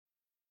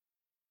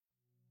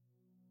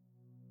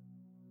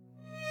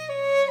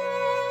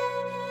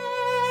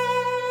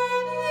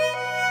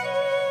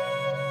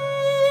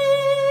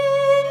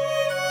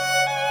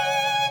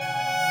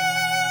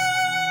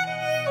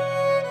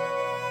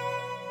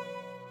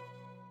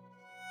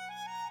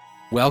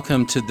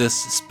Welcome to this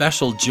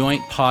special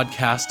joint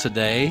podcast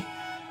today,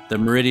 the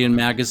Meridian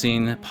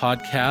Magazine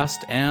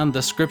podcast and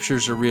the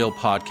Scriptures Are Real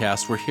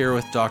podcast. We're here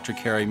with Dr.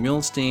 Carey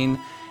Muhlestein,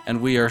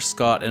 and we are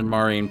Scott and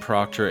Maureen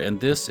Proctor, and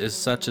this is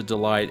such a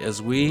delight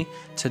as we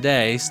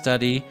today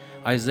study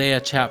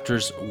Isaiah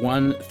chapters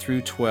 1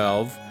 through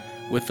 12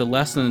 with the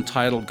lesson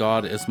entitled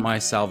God is My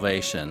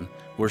Salvation.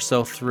 We're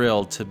so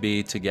thrilled to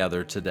be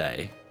together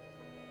today.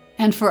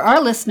 And for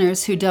our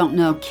listeners who don't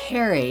know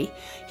Carey,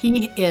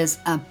 he is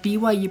a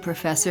BYU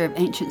professor of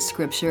ancient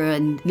scripture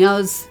and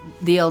knows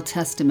the Old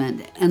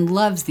Testament and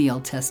loves the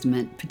Old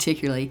Testament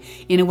particularly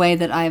in a way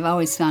that I've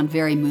always found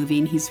very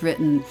moving. He's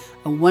written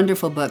a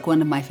wonderful book,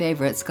 one of my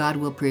favorites, God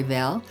Will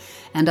Prevail,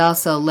 and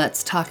also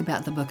Let's Talk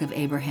About the Book of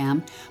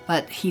Abraham.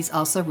 But he's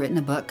also written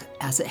a book,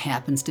 as it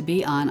happens to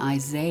be, on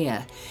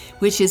Isaiah,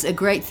 which is a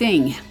great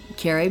thing,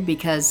 Carey,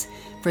 because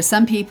for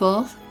some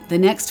people, the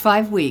next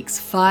 5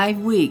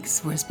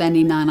 weeks we're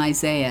spending on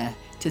Isaiah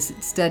to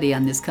study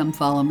on this Come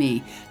Follow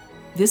Me.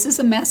 This is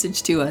a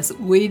message to us.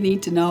 We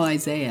need to know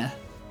Isaiah.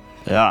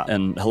 Yeah,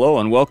 and hello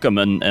and welcome,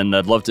 and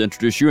I'd love to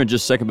introduce you in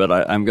just a second, but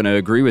I'm going to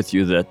agree with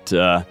you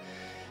that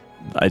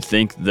I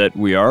think that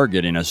we are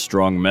getting a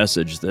strong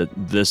message that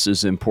this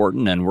is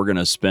important, and we're going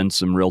to spend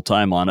some real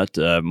time on it.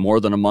 More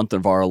than a month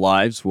of our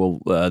lives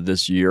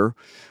this year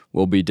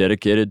will be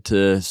dedicated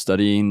to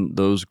studying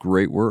those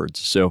great words.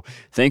 So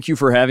thank you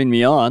for having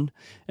me on.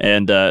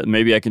 And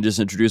maybe I can just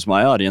introduce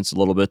my audience a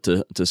little bit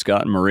to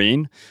Scott and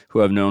Maureen,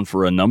 who I've known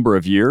for a number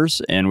of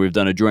years. And we've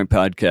done a joint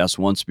podcast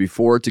once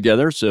before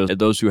together. So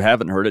those who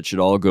haven't heard it should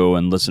all go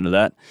and listen to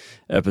that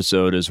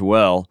episode as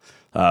well,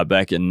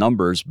 back in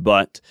Numbers.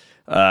 But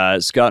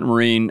Scott and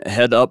Maureen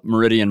head up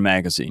Meridian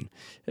Magazine.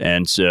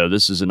 And so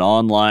this is an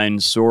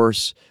online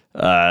source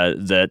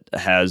that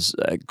has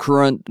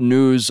current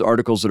news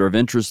articles that are of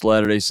interest to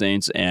Latter-day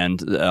Saints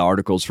and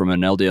articles from an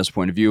LDS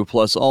point of view,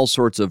 plus all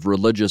sorts of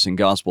religious and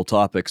gospel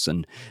topics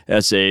and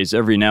essays.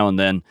 Every now and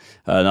then,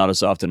 not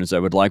as often as I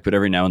would like, but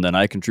every now and then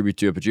I contribute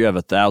to it. But you have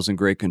 1,000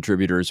 great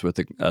contributors with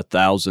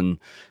 1,000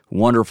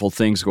 wonderful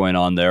things going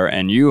on there,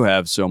 and you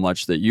have so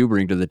much that you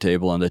bring to the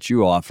table and that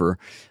you offer,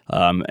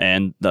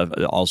 and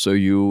also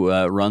you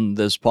run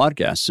this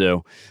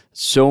podcast.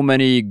 So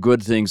many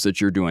good things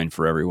that you're doing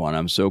for everyone.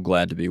 I'm so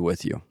glad to be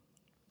with you.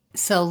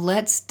 So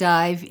let's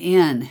dive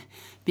in,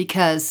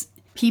 because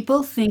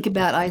people think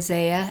about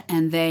Isaiah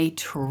and they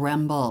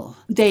tremble.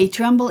 They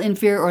tremble in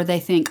fear, or they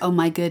think, oh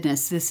my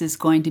goodness, this is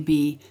going to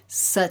be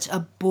such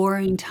a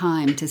boring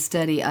time to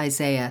study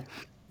Isaiah.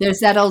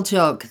 There's that old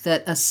joke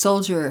that a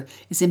soldier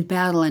is in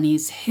battle and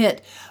he's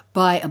hit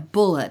by a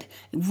bullet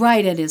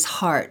right at his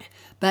heart,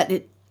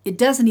 but it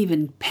doesn't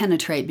even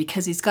penetrate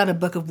because he's got a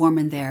Book of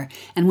Mormon there.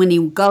 And when he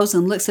goes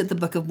and looks at the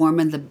Book of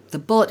Mormon, the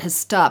bullet has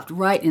stopped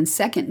right in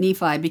 2nd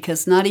Nephi,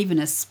 because not even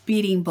a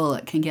speeding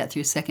bullet can get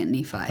through 2nd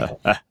Nephi.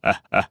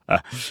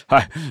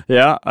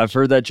 Yeah, I've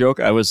heard that joke.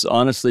 I was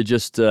honestly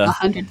just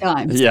 100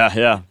 times.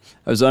 Yeah.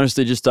 I was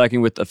honestly just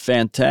talking with a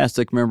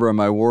fantastic member of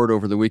my ward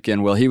over the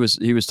weekend. Well, he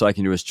was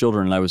talking to his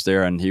children, and I was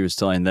there, and he was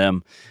telling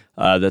them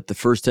that the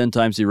first 10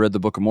 times he read the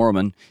Book of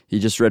Mormon, he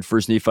just read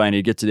 1st Nephi, and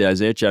he'd get to the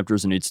Isaiah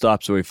chapters and he'd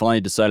stop. So he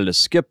finally decided to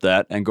skip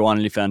that and go on,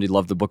 and he found he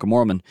loved the Book of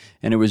Mormon.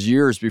 And it was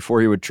years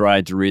before he would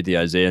try to read the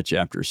Isaiah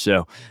chapters.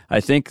 So I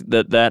think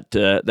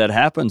that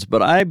happens.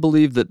 But I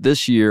believe that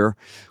this year,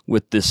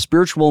 with the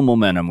spiritual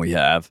momentum we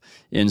have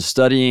in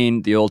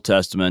studying the Old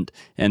Testament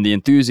and the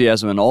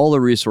enthusiasm and all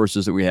the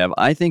resources that we have,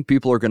 I think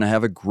people are going to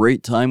have a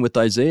great time with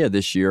Isaiah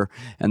this year,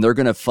 and they're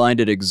going to find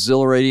it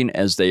exhilarating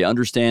as they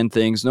understand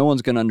things. No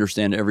one's going to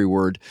understand every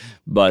word,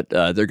 but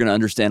they're going to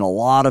understand a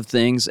lot of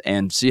things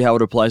and see how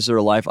it applies to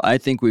their life. I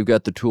think we've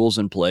got the tools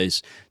in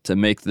place to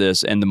make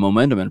this, and the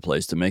momentum in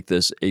place to make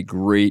this a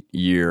great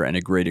year and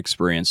a great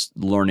experience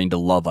learning to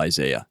love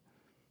Isaiah.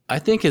 I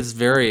think it's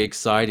very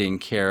exciting,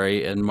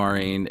 Carey and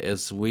Maureen,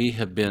 as we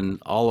have been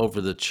all over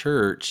the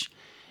church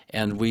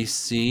and we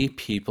see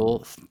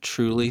people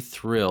truly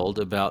thrilled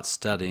about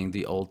studying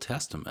the Old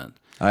Testament.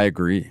 I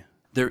agree.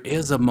 There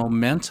is a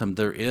momentum,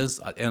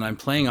 and I'm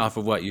playing off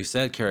of what you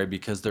said, Carey,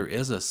 because there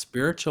is a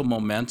spiritual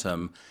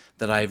momentum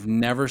that I've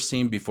never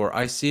seen before.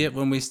 I see it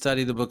when we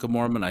study the Book of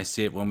Mormon. I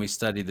see it when we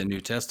study the New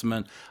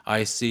Testament.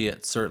 I see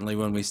it certainly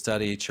when we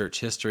study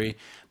church history.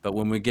 But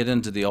when we get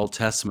into the Old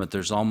Testament,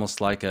 there's almost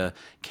like a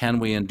can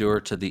we endure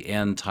to the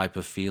end type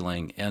of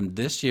feeling. And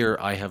this year,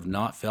 I have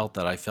not felt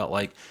that. I felt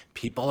like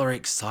people are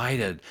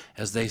excited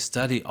as they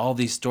study all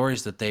these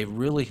stories that they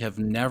really have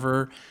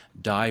never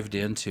dived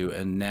into.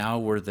 And now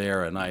we're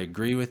there. And I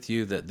agree with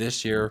you that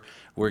this year,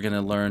 we're going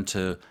to learn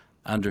to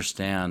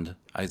understand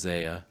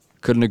Isaiah.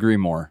 Couldn't agree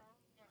more.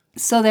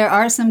 So there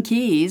are some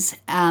keys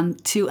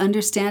to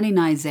understanding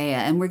Isaiah,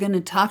 and we're going to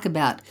talk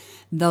about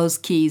those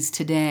keys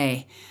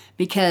today.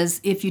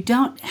 Because if you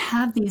don't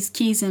have these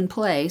keys in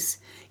place,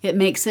 it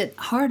makes it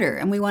harder,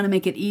 and we want to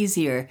make it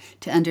easier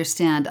to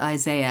understand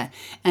Isaiah.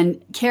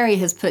 And Carey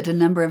has put a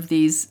number of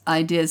these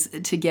ideas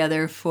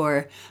together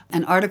for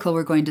an article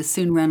we're going to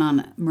soon run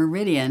on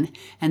Meridian,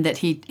 and that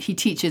he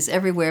teaches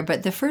everywhere.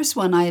 But the first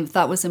one I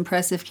thought was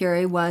impressive,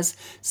 Carey, was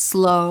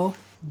slow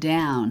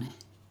down.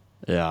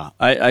 Yeah,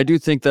 I do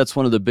think that's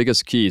one of the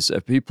biggest keys.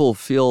 If people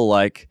feel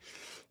like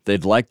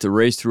they'd like to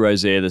race through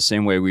Isaiah the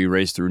same way we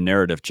race through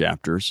narrative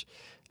chapters,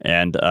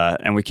 and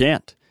we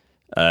can't.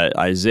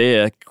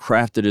 Isaiah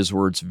crafted his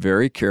words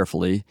very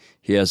carefully.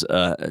 He has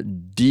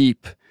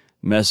deep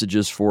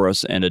messages for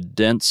us and a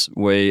dense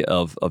way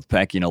of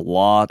packing a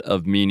lot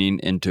of meaning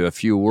into a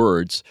few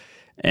words.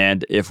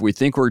 And if we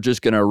think we're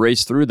just going to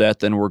race through that,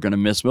 then we're going to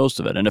miss most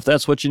of it. And if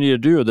that's what you need to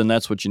do, then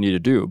that's what you need to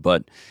do.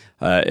 But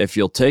if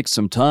you'll take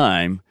some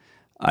time,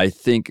 I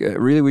think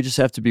really we just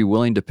have to be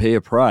willing to pay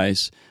a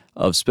price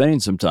of spending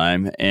some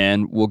time,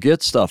 and we'll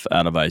get stuff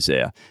out of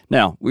Isaiah.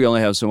 Now, we only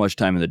have so much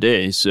time in the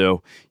day,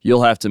 so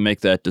you'll have to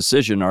make that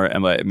decision. Or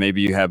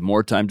maybe you have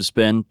more time to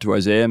spend to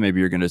Isaiah. Maybe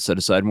you're going to set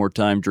aside more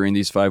time during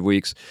these 5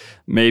 weeks.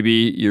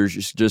 Maybe you're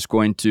just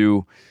going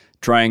to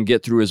try and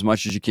get through as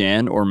much as you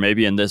can, or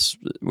maybe, and this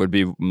would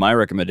be my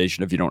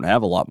recommendation if you don't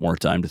have a lot more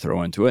time to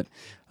throw into it,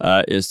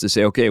 is to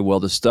say, okay, well,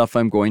 the stuff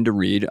I'm going to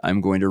read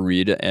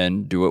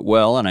and do it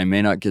well, and I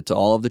may not get to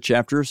all of the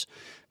chapters,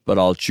 but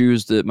I'll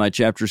choose my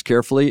chapters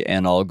carefully,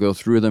 and I'll go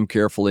through them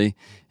carefully,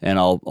 and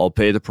I'll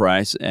pay the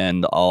price,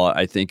 and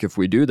I think if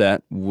we do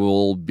that,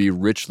 we'll be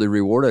richly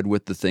rewarded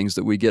with the things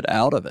that we get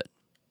out of it.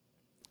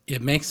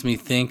 It makes me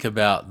think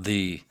about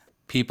the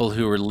people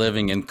who were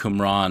living in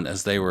Qumran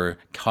as they were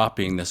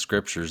copying the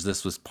scriptures.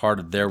 This was part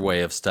of their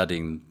way of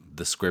studying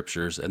the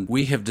scriptures. And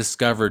we have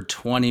discovered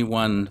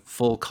 21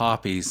 full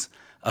copies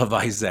of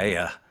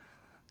Isaiah,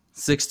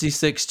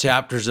 66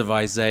 chapters of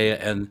Isaiah,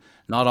 and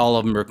not all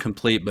of them are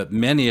complete, but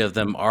many of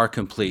them are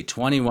complete.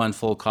 21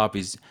 full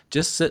copies.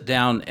 Just sit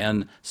down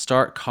and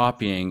start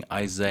copying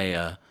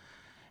Isaiah.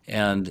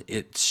 And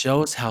it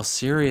shows how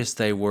serious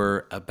they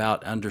were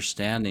about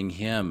understanding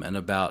him and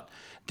about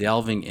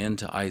delving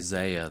into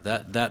Isaiah.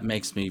 That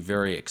makes me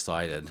very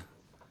excited.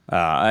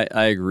 I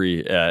agree.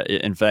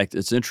 In fact,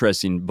 it's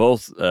interesting.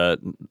 Both so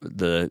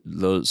at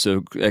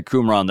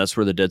Qumran, that's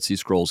where the Dead Sea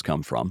Scrolls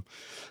come from,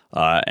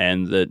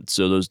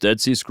 so those Dead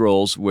Sea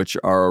Scrolls, which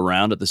are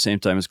around at the same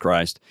time as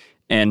Christ,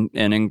 and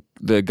in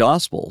the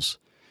Gospels,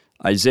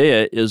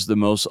 Isaiah is the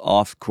most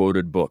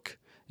oft-quoted book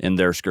in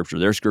their scripture.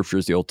 Their scripture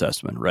is the Old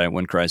Testament, right?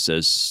 When Christ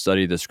says,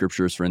 study the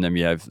scriptures, for in them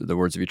you have the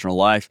words of eternal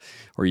life,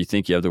 or you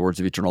think you have the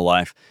words of eternal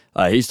life.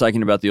 He's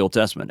talking about the Old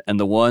Testament. And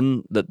the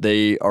one that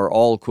they are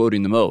all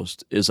quoting the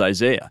most is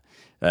Isaiah.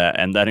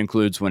 And that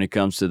includes when it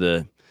comes to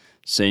the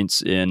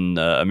saints in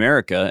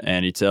America,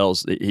 and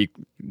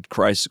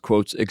Christ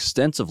quotes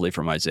extensively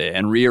from Isaiah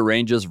and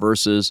rearranges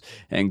verses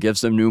and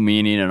gives them new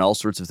meaning and all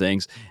sorts of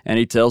things. And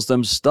he tells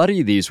them,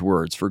 study these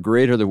words, for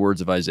great are the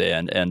words of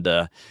Isaiah.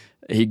 And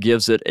he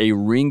gives it a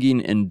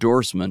ringing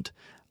endorsement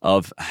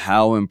of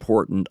how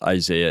important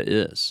Isaiah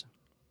is.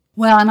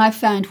 Well, and I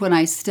found when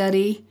I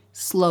study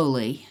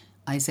slowly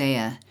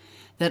Isaiah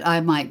that I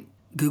might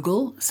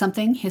Google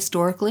something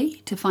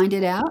historically to find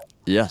it out.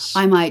 Yes.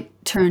 I might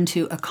turn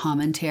to a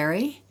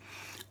commentary.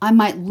 I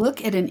might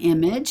look at an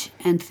image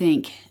and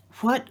think,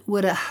 what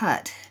would a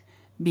hut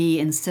be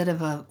instead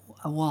of a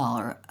wall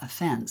or a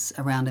fence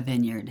around a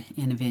vineyard,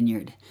 in a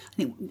vineyard? I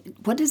think,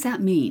 what does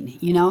that mean?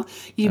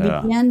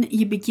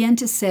 You begin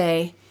to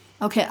say,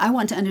 okay, I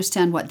want to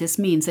understand what this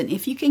means. And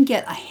if you can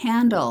get a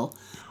handle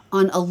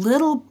on a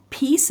little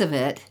piece of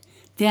it,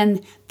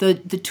 then the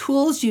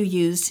tools you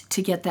used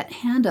to get that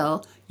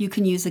handle, you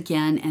can use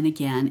again and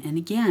again and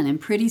again. And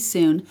pretty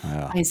soon,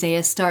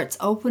 Isaiah starts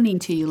opening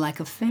to you like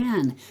a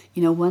fan,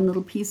 one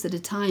little piece at a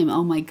time.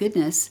 Oh my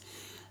goodness,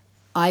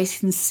 I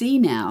can see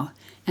now.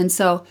 And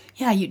so,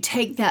 you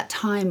take that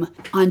time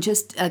on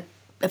just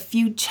a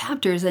few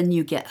chapters and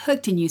you get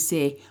hooked and you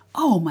say,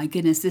 oh my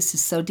goodness, this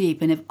is so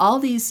deep. And if all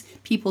these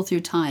people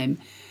through time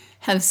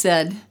have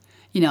said,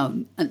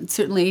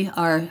 certainly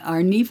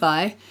our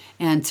Nephi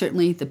and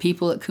certainly the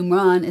people at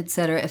Qumran,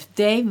 etc., if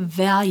they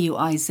value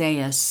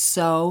Isaiah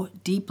so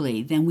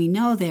deeply, then we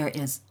know there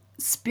is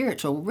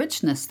spiritual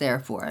richness there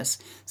for us.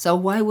 So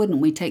why wouldn't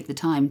we take the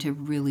time to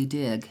really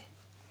dig?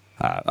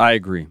 I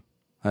agree.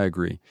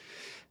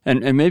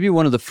 And maybe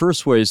one of the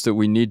first ways that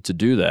we need to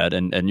do that,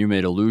 and you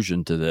made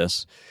allusion to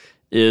this,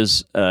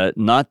 is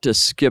not to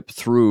skip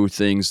through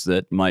things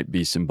that might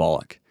be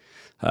symbolic.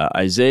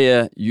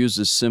 Isaiah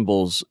uses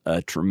symbols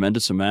a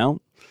tremendous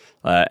amount,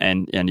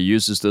 and he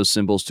uses those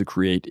symbols to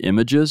create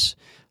images.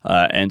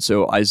 And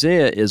so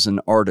Isaiah is an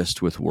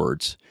artist with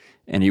words,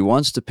 and he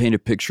wants to paint a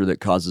picture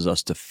that causes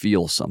us to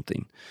feel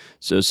something.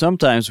 So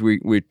sometimes we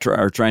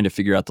are trying to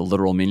figure out the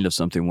literal meaning of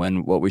something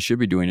when what we should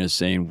be doing is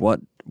saying,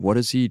 what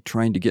is he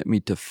trying to get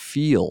me to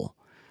feel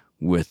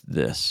with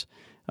this?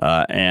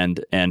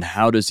 And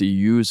how does he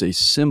use a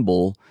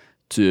symbol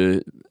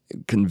to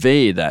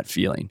convey that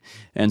feeling?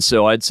 And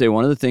so I'd say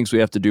one of the things we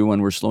have to do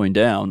when we're slowing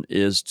down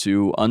is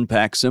to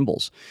unpack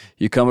symbols.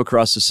 You come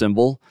across a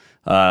symbol,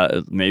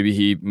 maybe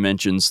he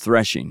mentions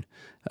threshing,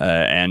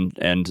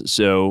 and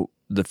so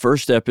the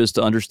first step is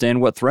to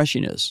understand what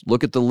threshing is.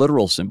 Look at the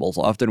literal symbols.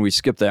 Often we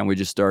skip that and we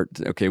just start,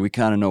 okay, we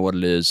kind of know what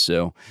it is,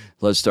 so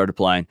let's start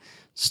applying.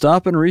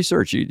 Stop and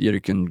research. You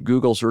can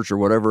Google search or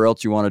whatever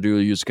else you want to do,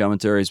 use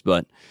commentaries,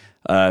 but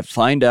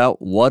find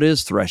out what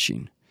is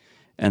threshing.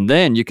 And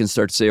then you can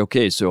start to say,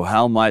 okay, so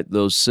how might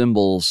those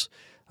symbols,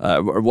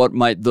 or what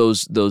might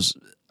those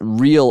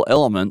real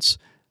elements,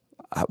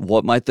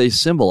 what might they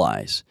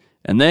symbolize?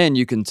 And then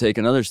you can take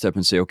another step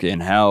and say, okay,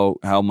 and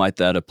how might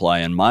that apply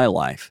in my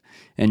life?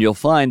 And you'll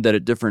find that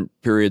at different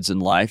periods in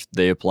life,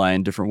 they apply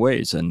in different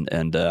ways.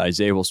 And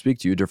Isaiah will speak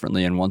to you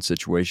differently in one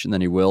situation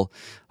than he will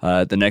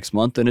the next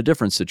month in a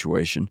different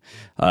situation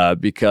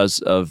because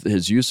of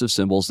his use of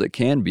symbols that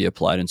can be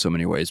applied in so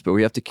many ways. But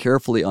we have to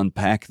carefully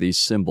unpack these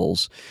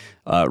symbols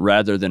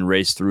rather than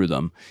race through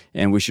them.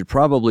 And we should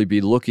probably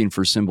be looking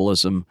for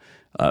symbolism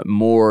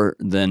more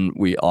than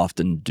we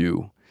often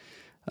do,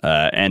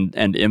 and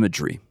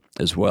imagery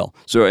as well.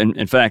 So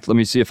in fact, let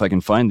me see if I can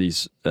find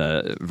these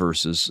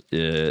verses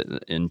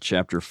in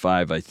chapter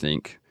 5, I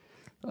think.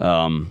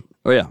 Here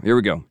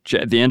we go.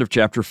 At the end of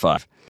chapter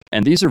 5.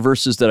 And these are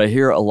verses that I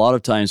hear a lot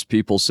of times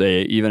people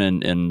say,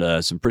 even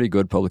in some pretty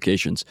good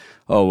publications,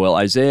 oh, well,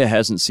 Isaiah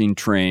hasn't seen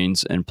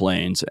trains and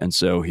planes, and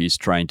so he's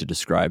trying to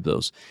describe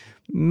those.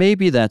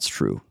 Maybe that's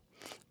true.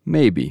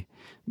 Maybe.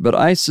 But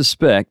I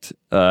suspect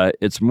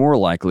it's more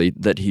likely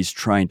that he's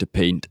trying to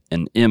paint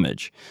an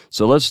image.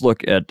 So let's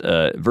look at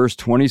verse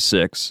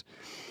 26.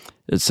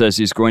 It says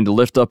he's going to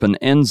lift up an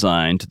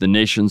ensign to the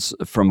nations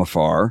from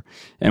afar,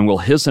 and will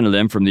hiss unto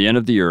them from the end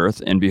of the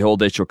earth, and behold,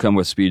 they shall come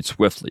with speed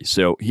swiftly.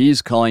 So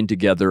he's calling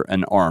together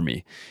an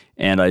army,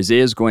 and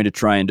Isaiah is going to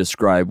try and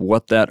describe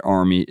what that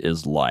army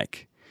is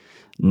like.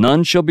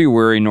 None shall be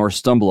weary nor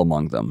stumble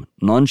among them.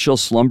 None shall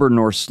slumber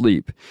nor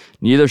sleep.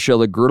 Neither shall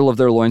the girdle of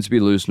their loins be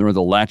loosed, nor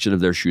the latchet of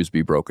their shoes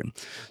be broken.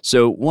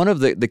 So one of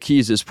the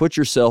keys is put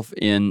yourself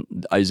in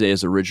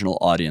Isaiah's original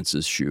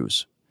audience's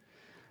shoes.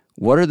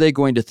 What are they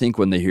going to think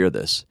when they hear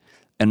this?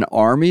 An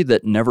army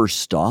that never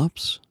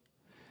stops?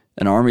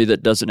 An army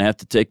that doesn't have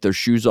to take their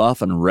shoes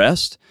off and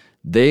rest?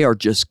 They are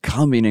just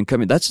coming and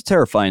coming. That's a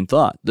terrifying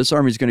thought. This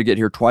army is going to get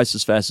here twice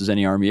as fast as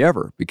any army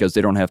ever because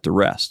they don't have to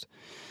rest.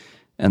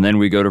 And then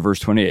we go to verse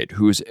 28,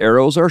 whose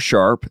arrows are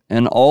sharp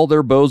and all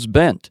their bows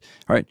bent.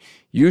 All right.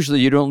 Usually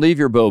you don't leave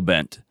your bow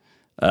bent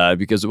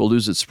because it will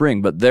lose its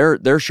spring, but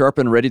they're sharp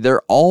and ready.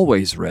 They're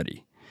always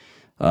ready.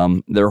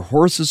 Their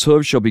horses'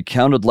 hooves shall be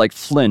counted like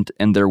flint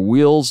and their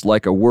wheels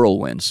like a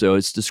whirlwind. So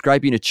it's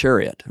describing a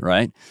chariot,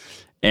 right?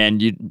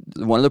 And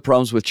one of the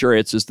problems with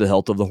chariots is the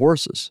health of the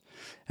horses.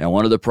 And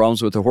one of the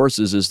problems with the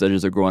horses is that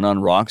as they're going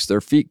on rocks,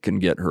 their feet can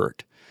get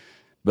hurt.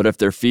 But if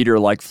their feet are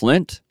like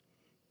flint,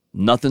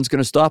 nothing's going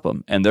to stop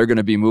them, and they're going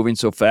to be moving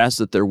so fast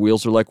that their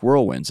wheels are like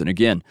whirlwinds. And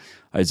again,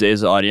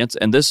 Isaiah's audience,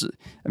 and this,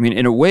 I mean,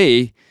 in a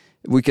way,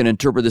 we can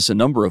interpret this a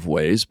number of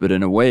ways, but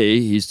in a way,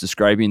 he's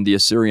describing the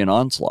Assyrian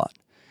onslaught.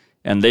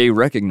 And they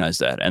recognize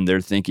that, and they're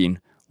thinking,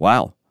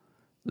 wow,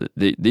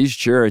 these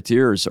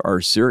charioteers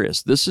are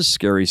serious. This is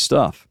scary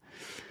stuff,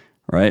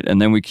 right? And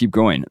then we keep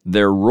going.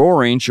 Their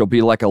roaring shall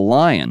be like a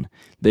lion.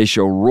 They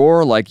shall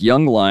roar like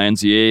young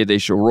lions. Yea, they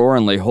shall roar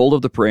and lay hold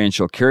of the prey and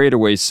shall carry it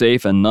away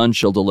safe, and none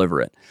shall deliver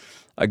it.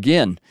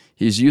 Again,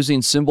 he's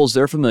using symbols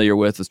they're familiar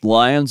with.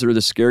 Lions are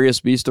the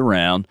scariest beast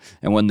around,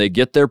 and when they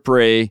get their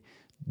prey,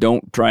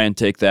 don't try and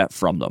take that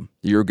from them.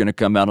 You're going to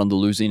come out on the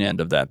losing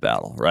end of that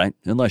battle, right?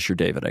 Unless you're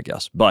David, I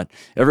guess. But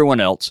everyone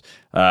else,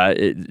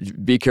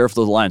 be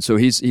careful of the lion. So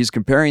he's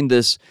comparing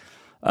this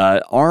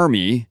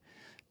army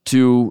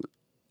to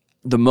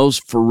the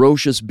most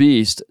ferocious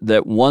beast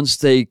that once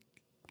they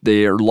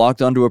are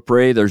locked onto a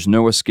prey, there's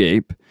no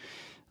escape.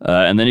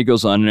 And then he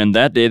goes on, and in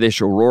that day they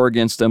shall roar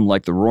against them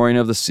like the roaring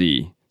of the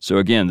sea. So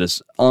again,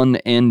 this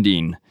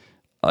unending,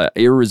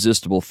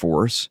 irresistible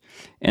force.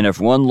 And if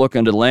one look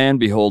unto land,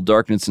 behold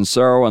darkness and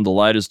sorrow, and the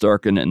light is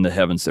darkened in the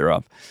heavens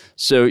thereof.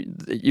 So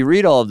you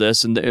read all of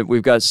this, and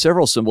we've got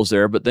several symbols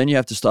there, but then you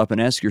have to stop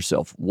and ask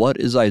yourself, what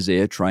is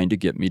Isaiah trying to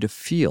get me to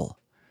feel?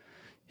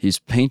 He's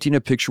painting a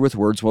picture with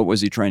words. What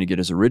was he trying to get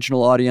his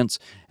original audience,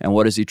 and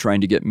what is he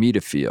trying to get me to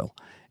feel?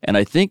 And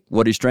I think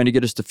what he's trying to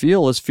get us to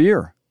feel is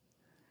fear.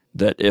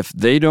 That if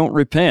they don't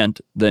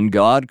repent, then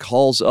God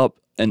calls up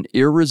an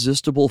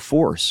irresistible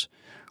force,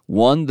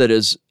 one that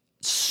is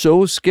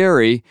so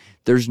scary,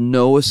 there's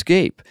no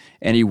escape.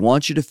 And he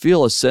wants you to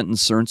feel a certain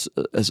sense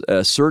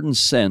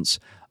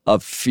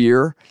of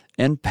fear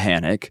and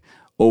panic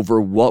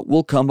over what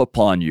will come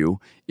upon you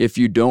if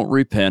you don't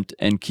repent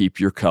and keep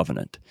your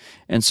covenant.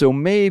 And so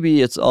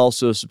maybe it's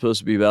also supposed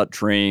to be about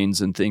trains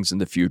and things in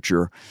the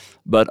future,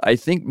 but I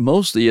think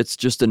mostly it's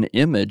just an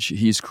image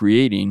he's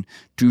creating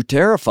to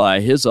terrify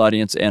his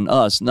audience and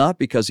us, not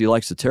because he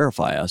likes to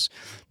terrify us,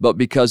 but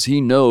because he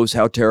knows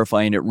how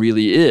terrifying it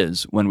really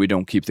is when we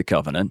don't keep the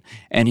covenant,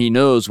 and he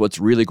knows what's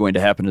really going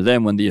to happen to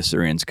them when the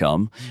Assyrians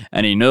come,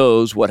 and he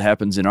knows what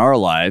happens in our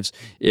lives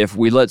if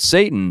we let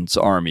Satan's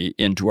army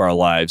into our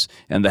lives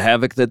and the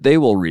havoc that they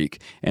will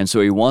wreak. And so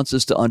he wants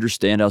us to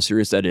understand how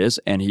serious that is,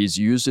 and he's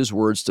used his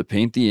words to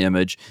paint the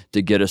image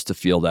to get us to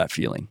feel that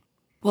feeling.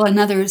 Well,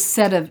 another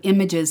set of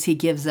images he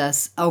gives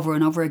us over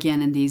and over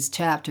again in these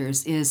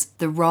chapters is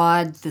the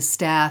rod, the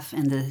staff,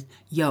 and the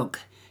yoke.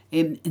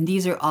 And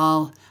these are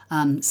all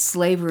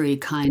slavery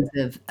kinds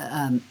of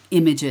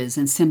images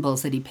and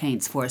symbols that he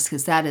paints for us,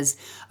 because that is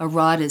a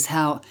rod is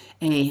how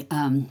a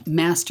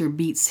master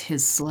beats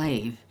his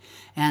slave,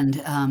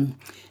 and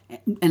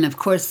of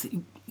course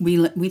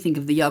we think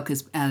of the yoke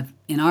as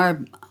in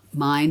our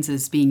minds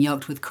as being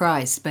yoked with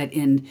Christ, but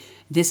in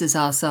this is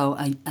also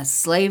a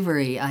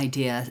slavery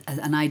idea,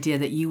 an idea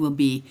that you will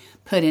be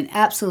put in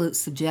absolute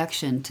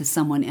subjection to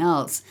someone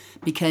else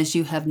because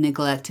you have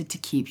neglected to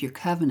keep your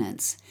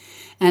covenants.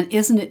 And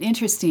isn't it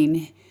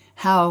interesting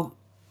how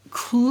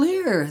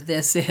clear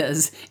this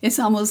is? It's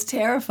almost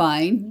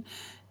terrifying.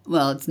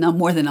 Well, it's not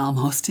more than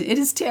almost. It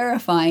is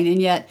terrifying,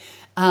 and yet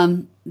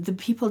the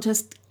people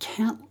just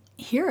can't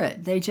hear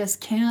it. They just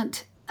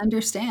can't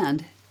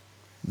understand.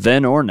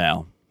 Then or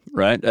now,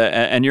 right?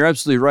 And you're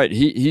absolutely right.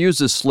 He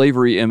uses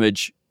slavery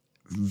image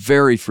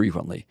very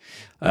frequently.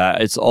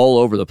 It's all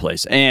over the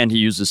place. And he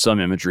uses some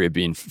imagery of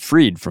being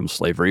freed from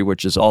slavery,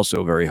 which is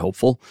also very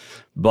hopeful.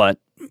 But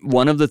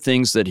one of the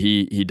things that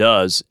he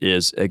does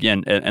is,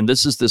 again, and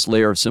this is this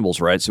layer of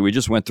symbols, right? So we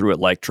just went through it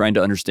like trying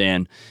to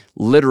understand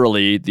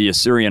literally the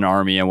Assyrian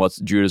army and what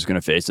Judah's going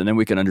to face, and then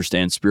we can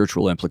understand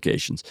spiritual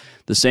implications.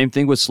 The same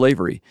thing with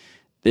slavery.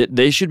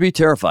 They should be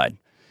terrified.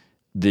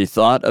 The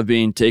thought of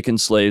being taken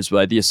slaves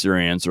by the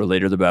Assyrians or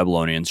later the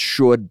Babylonians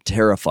should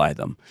terrify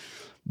them.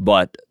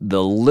 But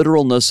the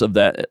literalness of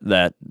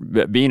that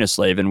being a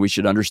slave, and we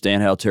should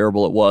understand how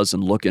terrible it was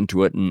and look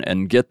into it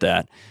and get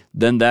that,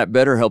 then that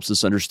better helps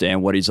us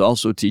understand what he's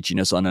also teaching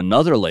us on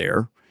another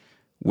layer,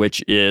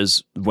 which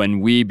is when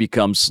we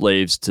become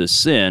slaves to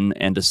sin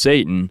and to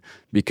Satan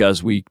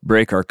because we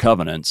break our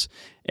covenants,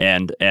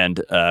 and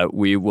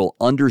we will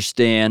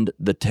understand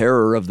the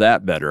terror of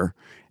that better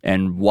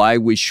and why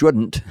we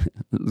shouldn't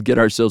get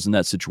ourselves in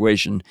that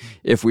situation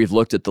if we've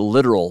looked at the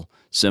literal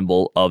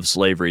symbol of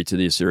slavery to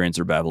the Assyrians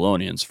or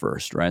Babylonians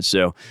first, right?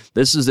 So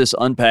this is this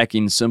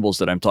unpacking symbols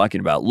that I'm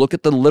talking about. Look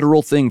at the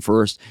literal thing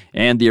first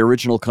and the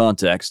original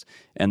context,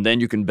 and then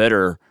you can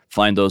better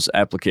find those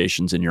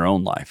applications in your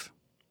own life.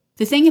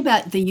 The thing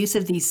about the use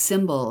of these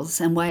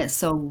symbols and why it's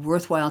so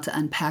worthwhile to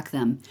unpack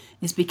them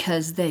is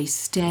because they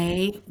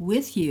stay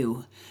with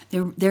you.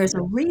 There's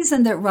a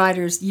reason that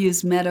writers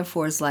use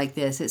metaphors like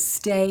this. It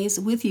stays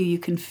with you. You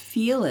can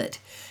feel it.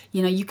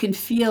 You can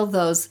feel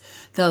those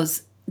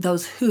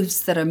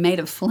hoofs that are made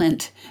of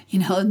flint.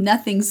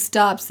 Nothing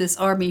stops this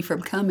army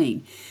from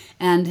coming.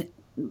 And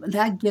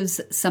that gives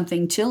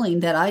something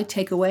chilling that I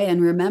take away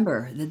and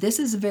remember that this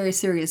is a very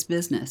serious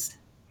business.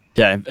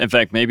 Yeah, in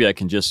fact, maybe I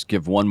can just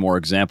give one more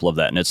example of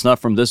that. And it's not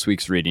from this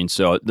week's reading,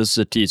 so this is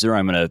a teaser.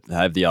 I'm going to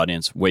have the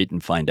audience wait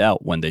and find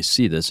out when they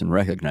see this and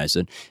recognize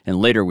it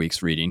in later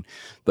week's reading.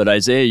 But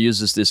Isaiah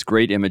uses this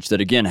great image that,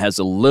 again, has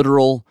a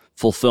literal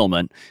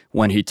fulfillment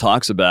when he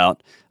talks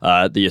about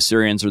the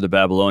Assyrians or the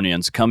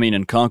Babylonians coming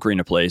and conquering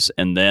a place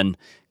and then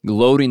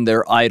loading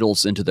their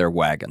idols into their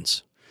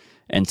wagons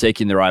and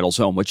taking their idols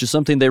home, which is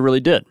something they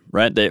really did,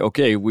 right?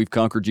 We've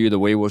conquered you. The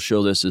way we'll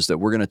show this is that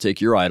we're going to take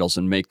your idols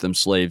and make them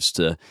slaves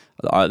to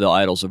the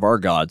idols of our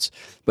gods.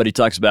 But he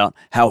talks about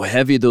how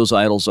heavy those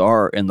idols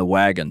are in the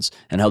wagons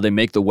and how they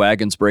make the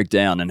wagons break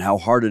down and how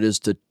hard it is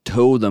to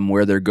tow them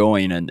where they're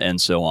going and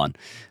so on.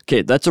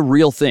 Okay, that's a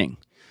real thing.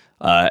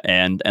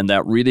 And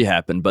that really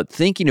happened. But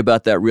thinking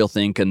about that real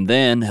thing can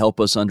then help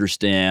us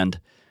understand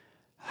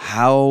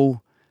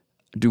how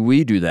do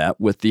we do that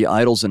with the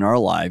idols in our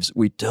lives.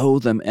 We tow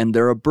them and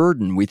they're a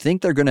burden. We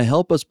think they're going to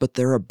help us, but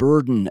they're a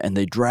burden and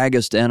they drag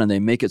us down and they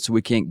make it so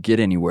we can't get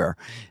anywhere.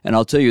 And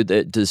I'll tell you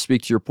that, to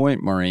speak to your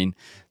point, Maureen,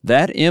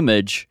 that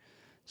image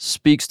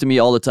speaks to me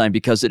all the time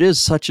because it is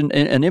such an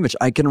image.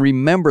 I can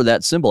remember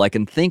that symbol. I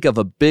can think of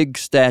a big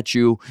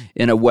statue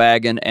in a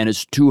wagon and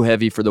it's too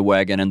heavy for the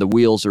wagon and the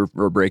wheels are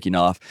breaking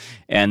off.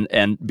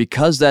 And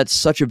because that's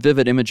such a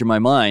vivid image in my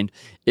mind,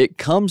 it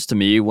comes to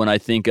me when I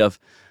think of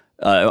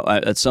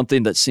it's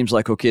something that seems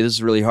like, okay, this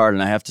is really hard,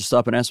 and I have to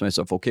stop and ask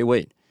myself, okay,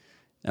 wait,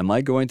 am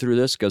I going through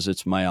this because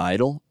it's my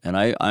idol, and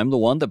I'm the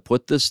one that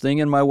put this thing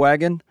in my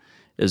wagon?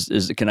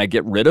 Can I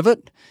get rid of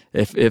it?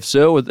 If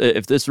so,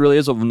 if this really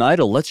is an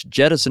idol, let's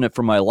jettison it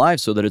from my life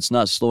so that it's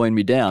not slowing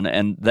me down.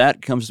 And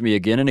that comes to me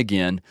again and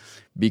again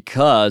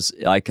because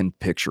I can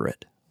picture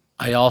it.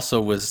 I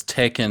also was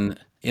taken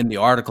in the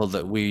article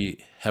that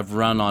we have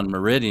run on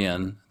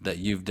Meridian that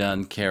you've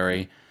done,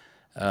 Carrie.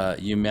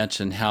 You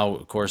mentioned how,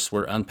 of course,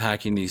 we're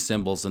unpacking these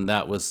symbols, and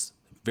that was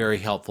very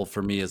helpful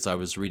for me as I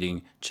was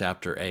reading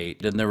chapter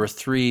 8. And there were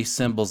 3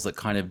 symbols that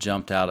kind of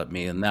jumped out at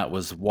me, and that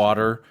was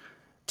water,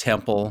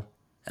 temple,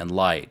 and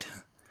light.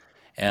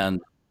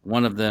 And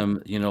one of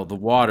them, the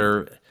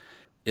water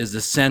is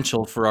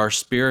essential for our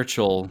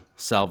spiritual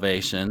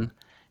salvation,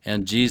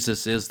 and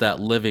Jesus is that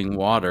living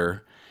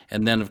water.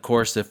 And then, of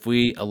course, if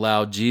we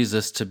allow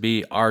Jesus to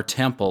be our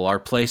temple, our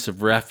place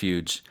of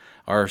refuge,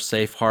 our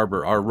safe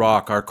harbor, our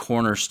rock, our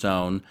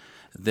cornerstone,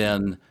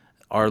 then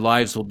our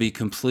lives will be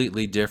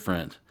completely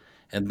different.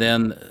 and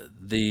then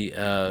the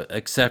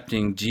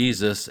accepting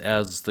Jesus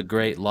as the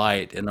great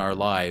light in our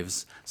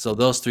lives. So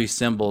those three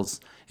symbols,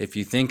 if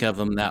you think of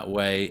them that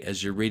way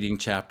as you're reading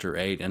chapter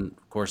 8, and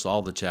of course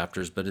all the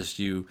chapters, but as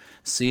you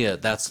see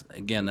it, that's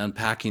again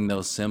unpacking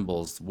those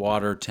symbols,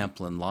 water,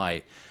 temple, and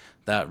light.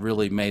 That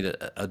really made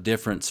a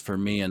difference for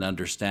me in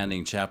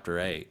understanding chapter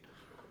 8.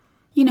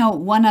 You know,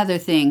 one other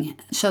thing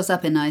shows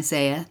up in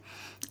Isaiah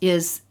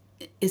is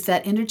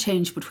that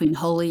interchange between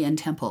holy and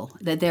temple,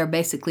 that they're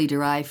basically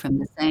derived from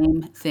the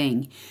same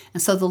thing.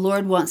 And so the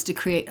Lord wants to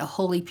create a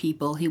holy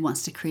people. He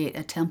wants to create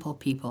a temple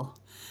people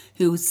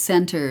who's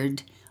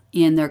centered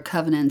in their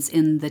covenants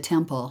in the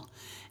temple.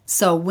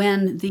 So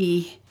when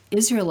the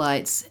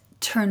Israelites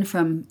turn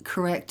from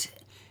correct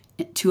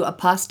to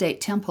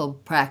apostate temple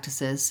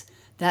practices,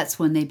 that's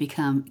when they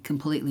become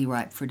completely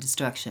ripe for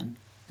destruction.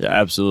 Yeah,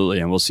 absolutely.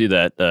 And we'll see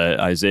that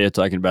Isaiah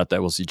talking about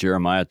that. We'll see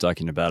Jeremiah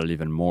talking about it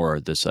even more.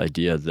 This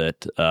idea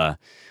that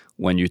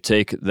when you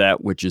take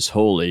that which is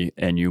holy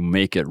and you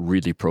make it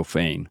really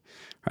profane,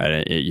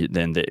 right?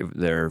 Then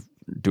they're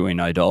doing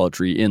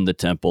idolatry in the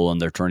temple,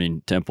 and they're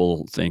turning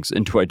temple things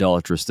into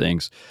idolatrous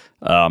things.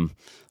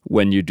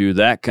 When you do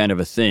that kind of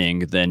a thing,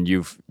 then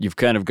you've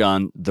kind of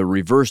gone the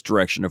reverse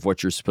direction of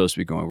what you're supposed to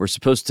be going. We're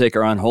supposed to take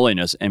our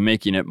unholiness and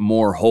making it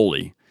more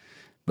holy.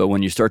 But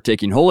when you start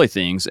taking holy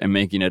things and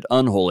making it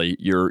unholy,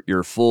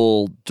 you're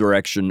full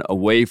direction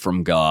away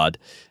from God,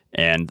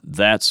 and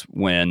that's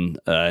when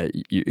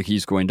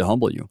He's going to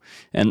humble you.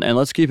 And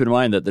let's keep in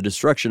mind that the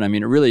destruction, I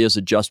mean, it really is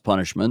a just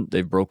punishment.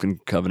 They've broken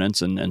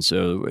covenants, and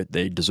so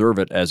they deserve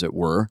it, as it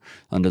were,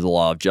 under the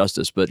law of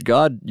justice. But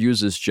God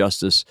uses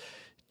justice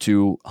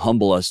to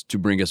humble us, to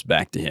bring us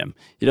back to Him.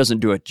 He doesn't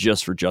do it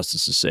just for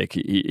justice's sake.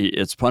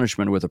 It's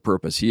punishment with a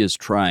purpose. He is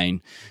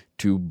trying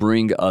to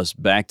bring us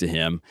back to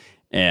Him.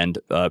 And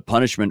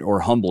punishment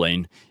or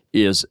humbling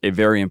is a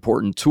very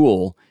important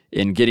tool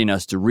in getting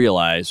us to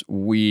realize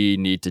we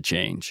need to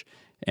change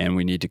and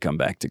we need to come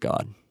back to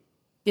God.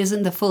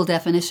 Isn't the full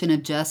definition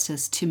of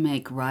justice to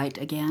make right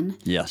again?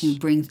 Yes. To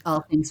bring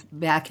all things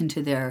back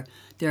into their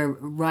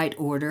right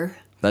order?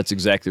 That's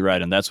exactly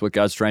right. And that's what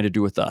God's trying to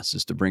do with us,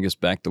 is to bring us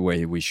back the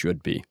way we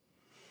should be.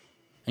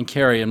 And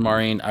Carrie and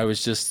Maureen, I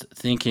was just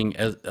thinking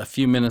a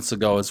few minutes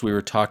ago as we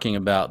were talking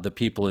about the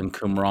people in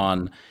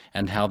Qumran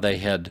and how they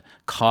had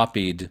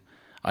copied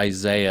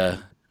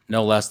Isaiah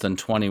no less than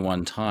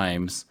 21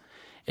 times.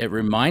 It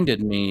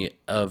reminded me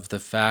of the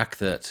fact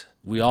that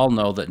we all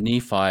know that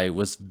Nephi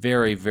was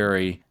very,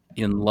 very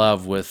in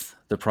love with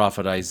the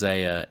prophet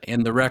Isaiah.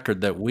 In the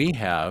record that we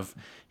have,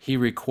 he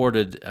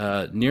recorded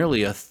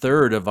nearly a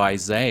third of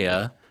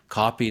Isaiah,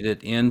 copied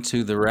it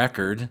into the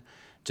record,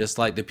 just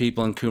like the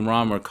people in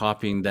Qumran were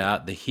copying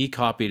that. He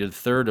copied a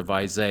third of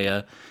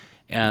Isaiah,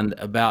 and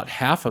about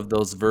half of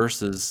those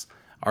verses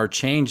are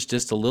changed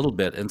just a little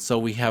bit. And so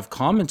we have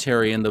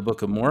commentary in the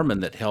Book of Mormon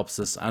that helps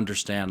us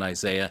understand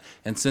Isaiah.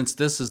 And since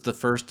this is the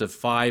first of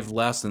 5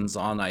 lessons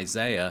on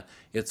Isaiah,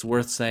 it's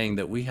worth saying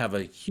that we have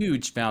a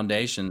huge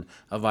foundation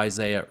of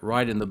Isaiah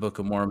right in the Book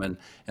of Mormon.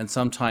 And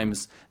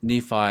sometimes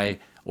Nephi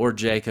or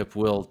Jacob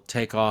will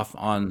take off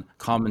on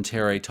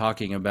commentary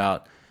talking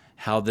about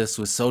how this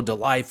was so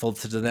delightful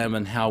to them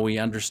and how we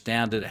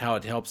understand it, how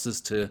it helps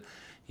us to,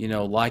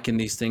 liken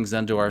these things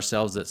unto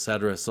ourselves,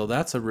 etc. So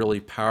that's a really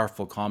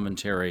powerful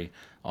commentary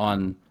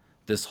on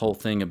this whole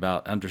thing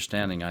about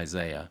understanding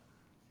Isaiah.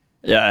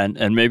 Yeah,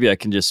 and maybe I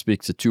can just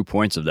speak to 2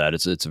 points of that.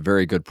 It's a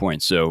very good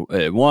point. So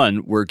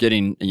one, we're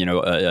getting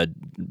a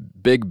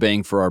big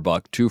bang for our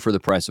buck, 2 for the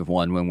price of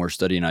 1 when we're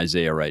studying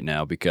Isaiah right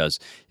now, because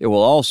it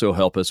will also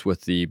help us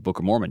with the Book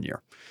of Mormon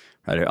year.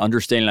 Right,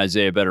 understanding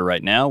Isaiah better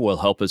right now will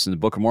help us in the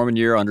Book of Mormon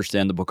year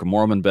understand the Book of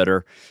Mormon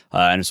better.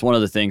 And it's one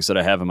of the things that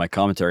I have in my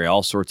commentary,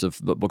 all sorts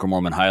of Book of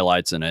Mormon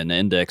highlights and an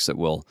index that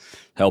will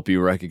help you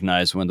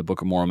recognize when the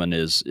Book of Mormon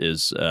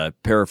is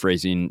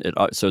paraphrasing it.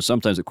 So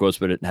sometimes it quotes,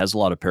 but it has a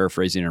lot of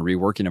paraphrasing and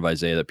reworking of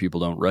Isaiah that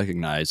people don't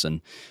recognize. And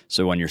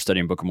so when you're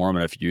studying Book of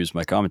Mormon, if you use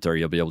my commentary,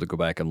 you'll be able to go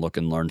back and look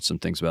and learn some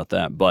things about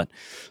that. But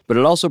it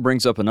also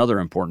brings up another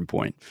important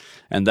point,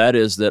 and that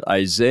is that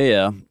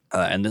Isaiah,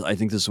 and I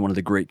think this is one of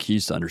the great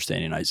keys to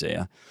understanding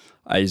Isaiah.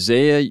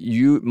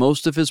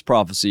 Most of his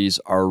prophecies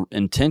are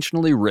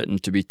intentionally written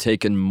to be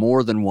taken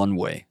more than one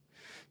way,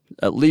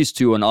 at least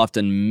 2 and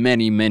often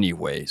many, many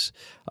ways.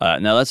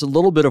 Now, that's a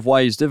little bit of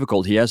why he's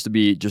difficult. He has to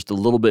be just a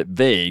little bit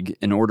vague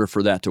in order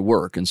for that to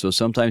work. And so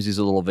sometimes he's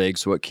a little vague,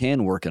 so it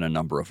can work in a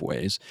number of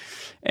ways.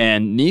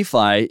 And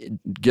Nephi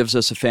gives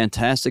us a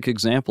fantastic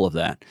example of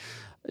that.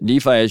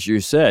 Nephi, as you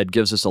said,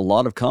 gives us a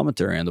lot of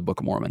commentary on the Book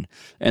of Mormon.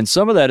 And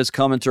some of that is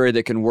commentary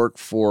that can work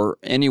for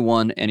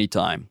anyone,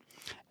 anytime.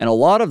 And a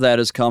lot of that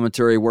is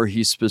commentary where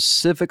he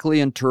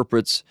specifically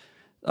interprets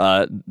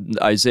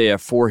Isaiah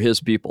for his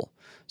people.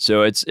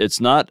 So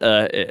it's not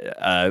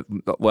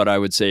what I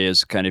would say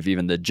is kind of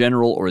even the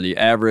general or the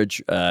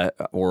average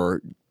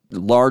or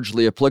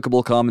largely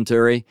applicable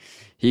commentary.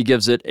 He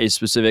gives it a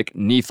specific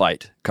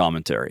Nephite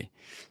commentary.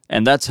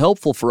 And that's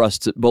helpful for us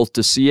to both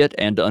to see it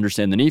and to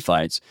understand the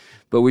Nephites.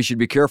 But we should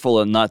be careful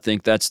and not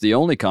think that's the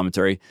only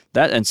commentary.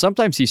 And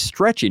sometimes he's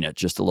stretching it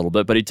just a little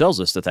bit, but he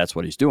tells us that that's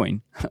what he's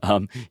doing.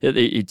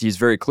 He's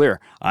very clear.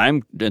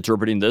 I'm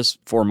interpreting this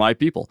for my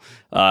people.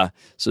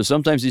 So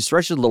sometimes he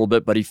stretches it a little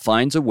bit, but he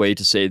finds a way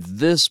to say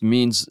this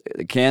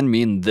can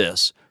mean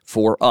this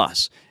for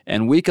us.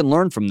 And we can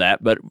learn from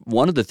that. But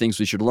one of the things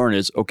we should learn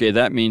is, okay,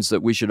 that means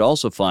that we should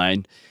also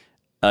find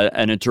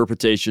an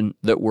interpretation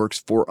that works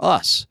for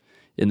us.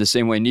 In the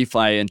same way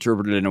Nephi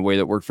interpreted it in a way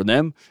that worked for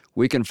them,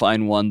 we can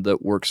find one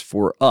that works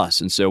for us.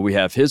 And so we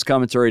have his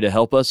commentary to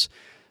help us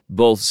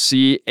both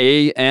see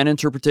an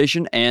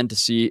interpretation and to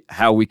see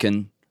how we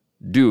can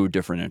do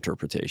different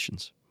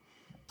interpretations.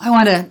 I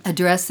want to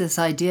address this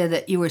idea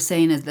that you were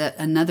saying is that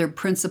another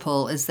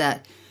principle is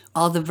that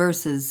all the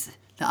verses,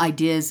 the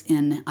ideas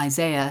in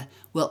Isaiah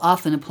will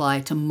often apply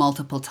to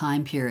multiple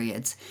time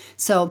periods.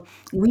 So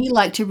we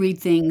like to read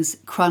things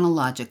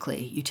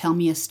chronologically. You tell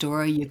me a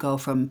story, you go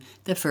from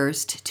the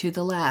first to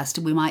the last.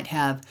 We might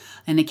have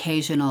an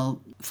occasional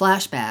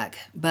flashback,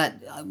 but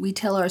we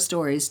tell our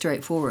stories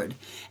straightforward.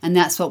 And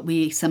that's what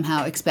we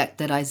somehow expect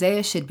that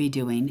Isaiah should be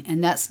doing.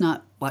 And that's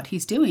not what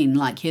he's doing.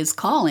 Like his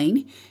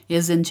calling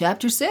is in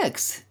chapter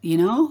 6. You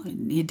know,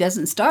 he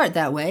doesn't start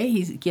that way.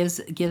 He gives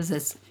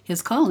us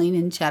his calling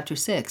in chapter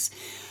 6.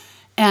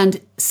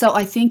 And so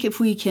I think if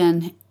we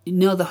can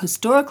know the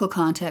historical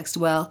context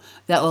well,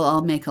 that will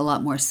all make a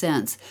lot more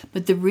sense.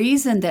 But the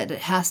reason that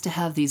it has to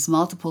have these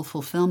multiple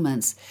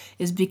fulfillments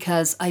is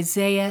because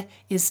Isaiah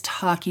is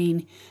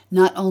talking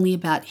not only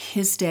about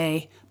his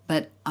day,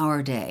 but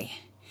our day.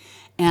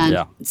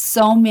 And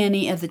so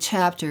many of the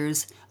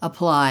chapters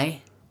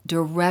apply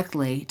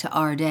directly to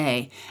our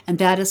day. And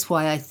that is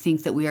why I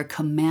think that we are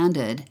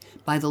commanded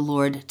by the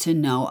Lord to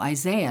know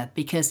Isaiah,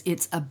 because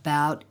it's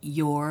about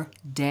your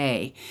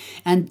day.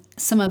 And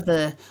some of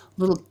the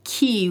little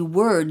key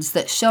words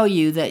that show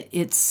you that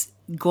it's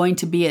going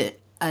to be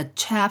a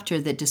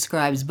chapter that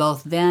describes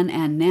both then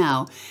and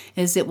now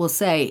is it will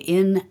say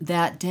in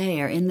that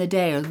day or in the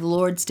day or the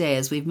Lord's day,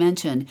 as we've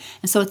mentioned.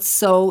 And so it's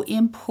so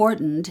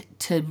important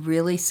to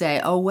really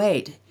say, oh,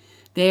 wait,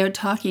 they are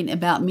talking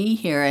about me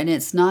here, and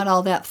it's not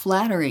all that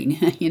flattering.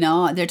 You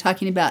know, they're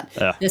talking about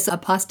this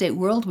apostate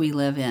world we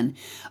live in.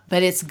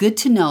 But it's good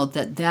to know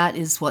that that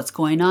is what's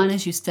going on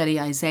as you study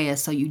Isaiah,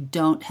 so you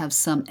don't have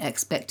some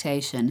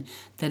expectation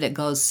that it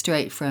goes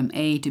straight from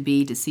A to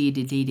B to C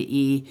to D to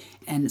E,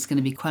 and it's going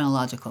to be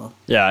chronological.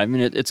 Yeah, I mean,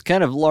 it's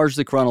kind of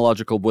largely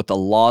chronological with a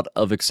lot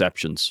of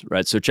exceptions,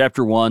 right? So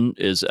chapter 1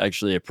 is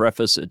actually a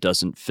preface. It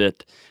doesn't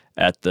fit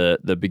at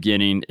the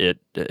beginning. It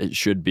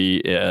should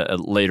be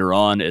later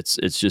on. It's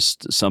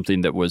just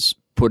something that was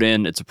put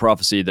in. It's a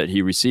prophecy that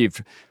he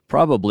received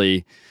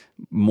probably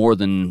more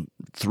than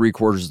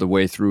 3/4 of the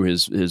way through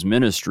his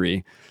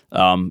ministry,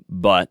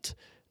 but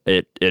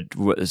it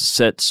was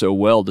set so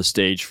well the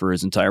stage for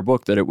his entire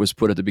book that it was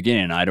put at the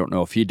beginning. I don't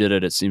know if he did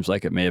it. It seems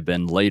like it may have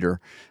been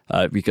later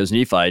because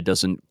Nephi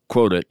doesn't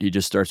quote it. He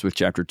just starts with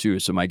chapter 2.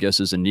 So my guess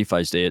is in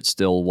Nephi's day, it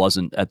still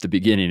wasn't at the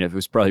beginning. It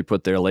was probably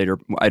put there later.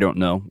 I don't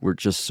know. We're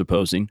just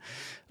supposing.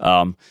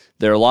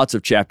 There are lots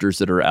of chapters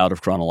that are out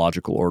of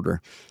chronological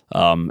order.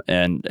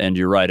 And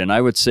you're right. And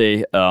I would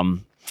say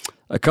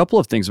a couple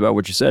of things about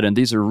what you said, and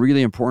these are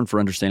really important for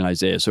understanding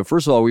Isaiah. So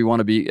first of all, we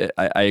want to be,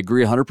 I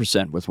agree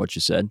 100% with what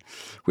you said.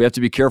 We have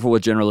to be careful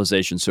with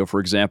generalization. So for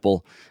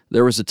example,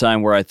 there was a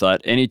time where I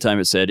thought anytime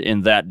it said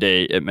in that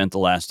day, it meant the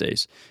last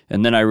days.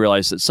 And then I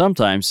realized that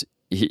sometimes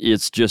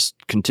it's just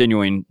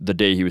continuing the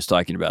day he was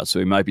talking about. So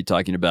he might be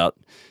talking about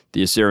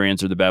the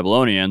Assyrians or the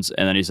Babylonians,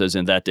 and then he says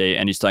in that day,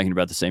 and he's talking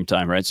about the same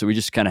time, right? So we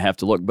just kind of have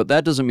to look. But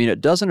that doesn't mean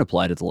it doesn't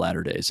apply to the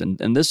latter days.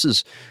 And this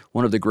is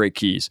one of the great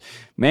keys.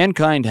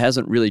 Mankind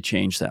hasn't really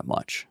changed that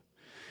much.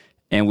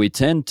 And we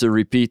tend to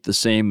repeat the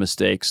same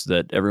mistakes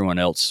that everyone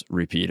else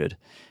repeated.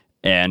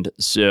 And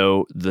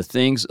so the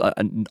things,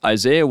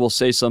 Isaiah will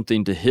say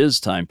something to his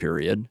time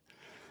period,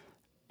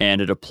 and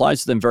it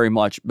applies to them very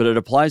much, but it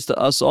applies to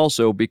us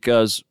also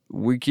because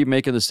we keep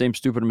making the same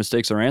stupid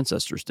mistakes our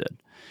ancestors did.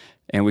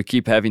 And we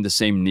keep having the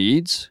same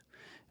needs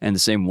and the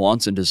same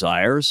wants and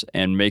desires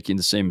and making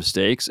the same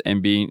mistakes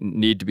and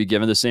need to be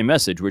given the same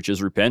message, which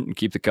is repent and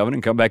keep the covenant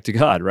and come back to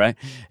God, right?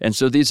 And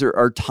so these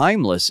are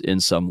timeless in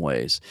some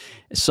ways.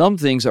 Some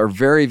things are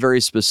very,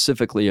 very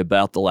specifically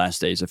about the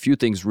last days. A few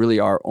things really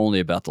are only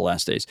about the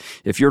last days.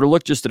 If you were to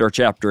look just at our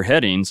chapter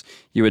headings,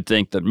 you would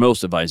think that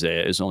most of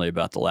Isaiah is only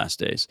about the last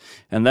days.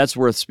 And that's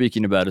worth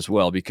speaking about as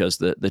well, because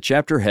the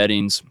chapter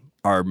headings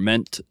are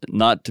meant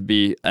not to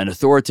be an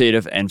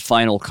authoritative and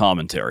final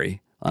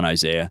commentary on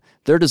Isaiah.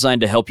 They're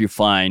designed to help you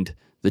find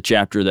the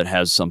chapter that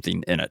has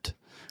something in it,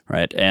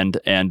 right? And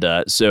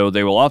so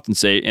they will often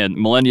say,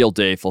 in millennial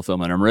day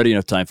fulfillment, or meridian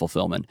of time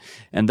fulfillment.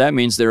 And that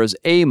means there is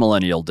a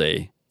millennial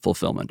day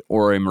fulfillment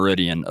or a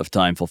meridian of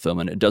time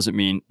fulfillment. It doesn't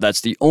mean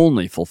that's the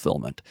only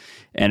fulfillment.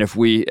 And if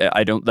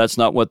that's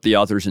not what the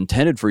author's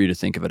intended for you to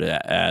think of it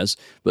as,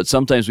 but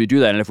sometimes we do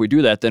that. And if we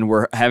do that, then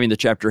we're having the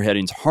chapter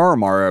headings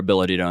harm our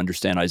ability to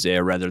understand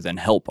Isaiah rather than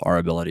help our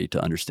ability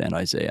to understand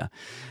Isaiah.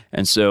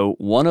 And so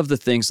one of the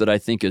things that I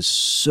think is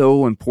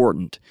so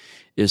important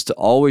is to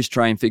always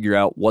try and figure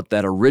out what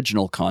that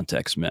original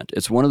context meant.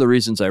 It's one of the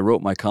reasons I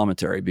wrote my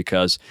commentary,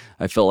 because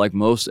I felt like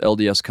most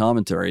LDS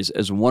commentaries,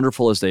 as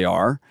wonderful as they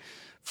are,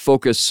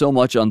 focus so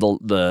much on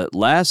the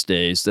last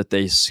days that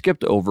they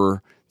skipped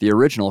over the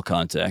original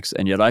context.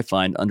 And yet I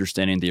find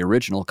understanding the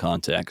original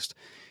context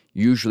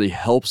usually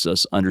helps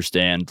us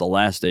understand the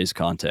last days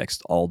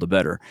context all the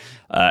better.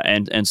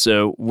 And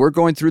so we're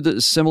going through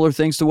the similar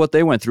things to what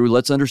they went through.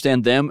 Let's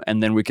understand them,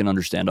 and then we can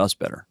understand us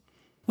better.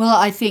 Well,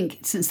 I think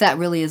since that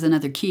really is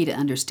another key to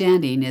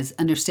understanding, is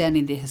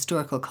understanding the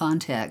historical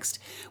context,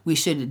 we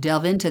should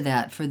delve into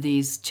that for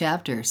these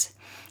chapters.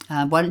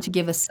 Why don't you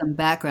give us some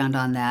background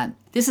on that?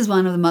 This is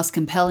one of the most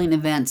compelling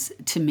events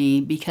to me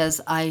because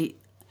I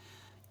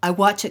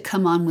watch it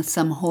come on with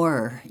some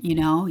horror.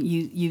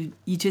 You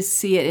just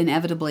see it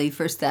inevitably.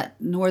 First, that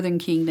northern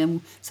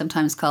kingdom,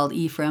 sometimes called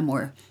Ephraim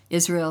or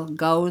Israel,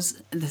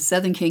 goes. The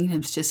southern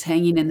kingdom's just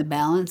hanging in the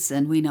balance,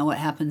 and we know what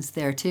happens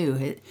there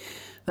too.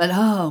 But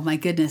oh my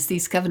goodness,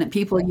 these covenant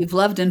people you've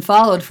loved and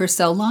followed for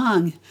so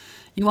long,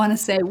 you want to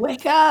say,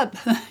 wake up.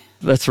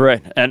 That's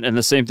right. And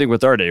the same thing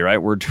with our day, right?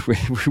 We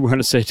want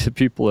to say to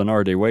people in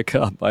our day, wake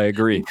up. I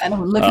agree. Kind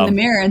of look in the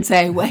mirror and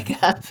say,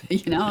 wake up,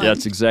 Yeah,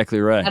 that's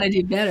exactly right. Got to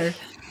do better.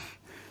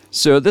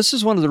 So this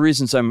is one of the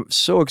reasons I'm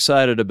so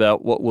excited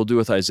about what we'll do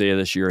with Isaiah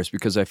this year, is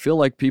because I feel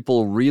like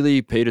people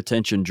really paid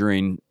attention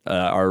during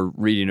our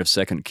reading of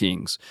 2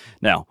 Kings.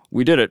 Now,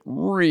 we did it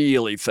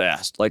really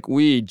fast. Like,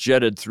 we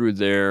jetted through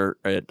there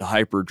at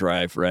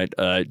hyperdrive, right?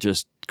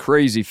 Just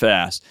crazy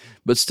fast.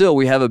 But still,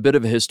 we have a bit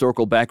of a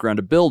historical background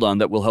to build on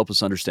that will help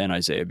us understand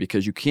Isaiah,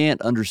 because you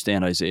can't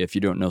understand Isaiah if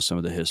you don't know some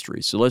of the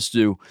history. So let's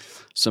do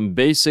some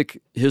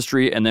basic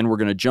history, and then we're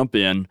going to jump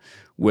in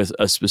with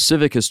a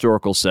specific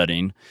historical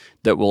setting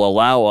that will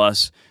allow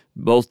us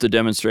both to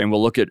demonstrate, and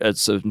we'll look at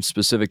some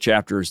specific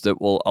chapters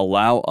that will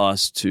allow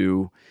us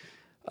to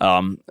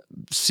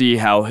see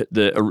how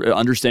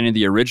understanding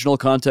the original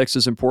context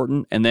is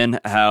important, and then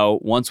how,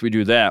 once we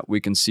do that, we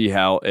can see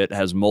how it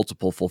has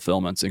multiple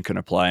fulfillments and can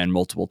apply in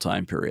multiple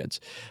time periods.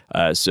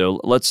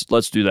 So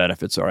let's do that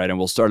if it's all right, and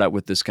we'll start out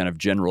with this kind of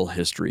general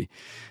history.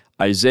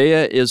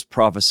 Isaiah is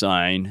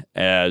prophesying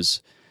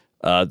as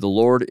the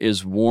Lord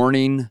is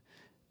warning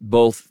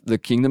both the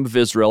kingdom of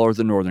Israel, or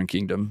the northern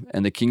kingdom,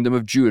 and the kingdom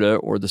of Judah,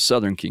 or the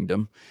southern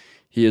kingdom.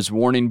 He is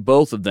warning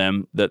both of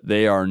them that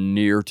they are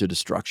near to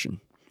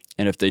destruction.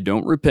 And if they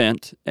don't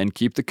repent and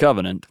keep the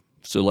covenant,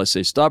 so let's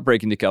say stop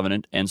breaking the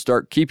covenant and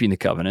start keeping the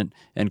covenant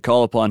and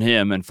call upon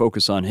Him and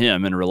focus on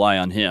Him and rely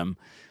on Him,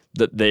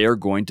 that they are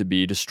going to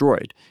be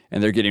destroyed.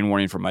 And they're getting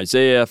warning from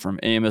Isaiah, from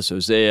Amos,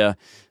 Hosea,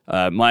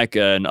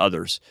 Micah, and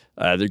others.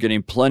 They're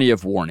getting plenty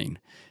of warning.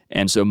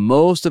 And so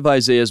most of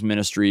Isaiah's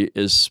ministry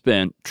is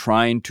spent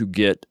trying to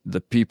get the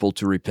people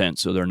to repent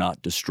so they're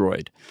not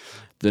destroyed.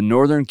 The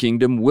northern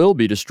kingdom will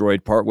be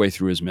destroyed partway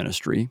through his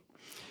ministry.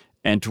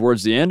 And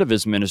towards the end of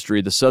his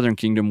ministry, the southern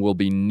kingdom will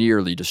be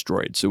nearly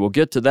destroyed. So we'll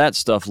get to that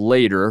stuff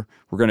later.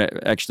 We're going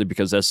to actually,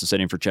 because that's the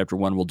setting for chapter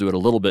 1, we'll do it a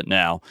little bit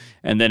now.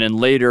 And then in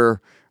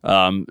later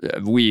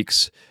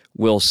weeks,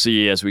 we'll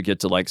see as we get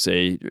to, like,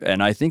 say,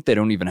 and I think they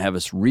don't even have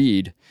us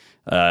read,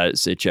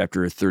 say,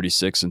 chapter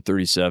 36 and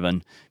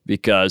 37,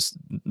 because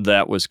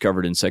that was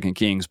covered in 2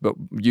 Kings, but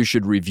you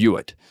should review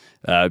it,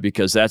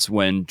 because that's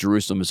when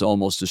Jerusalem is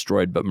almost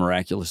destroyed but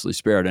miraculously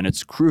spared, and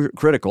it's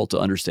critical to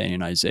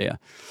understanding Isaiah.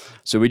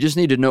 So we just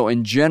need to know,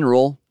 in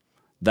general,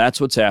 that's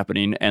what's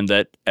happening, and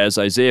that as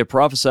Isaiah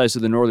prophesies to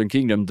the northern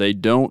kingdom, they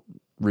don't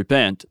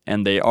repent,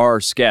 and they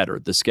are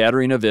scattered. The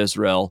scattering of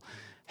Israel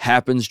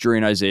happens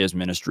during Isaiah's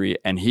ministry,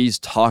 and he's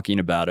talking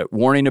about it,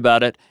 warning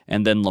about it,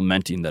 and then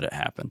lamenting that it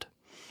happened.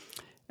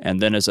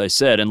 And then, as I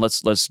said, and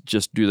let's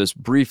just do this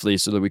briefly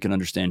so that we can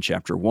understand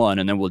chapter 1,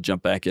 and then we'll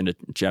jump back into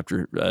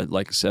chapter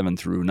 7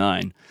 through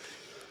 9.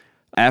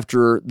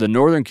 After the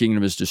northern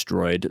kingdom is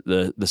destroyed,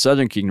 the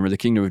southern kingdom, or the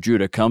kingdom of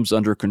Judah, comes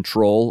under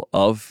control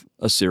of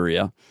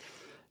Assyria,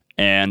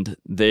 and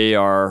they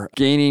are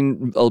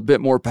gaining a bit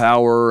more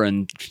power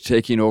and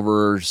taking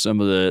over some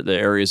of the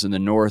areas in the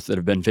north that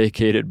have been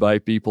vacated by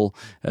people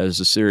as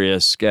Assyria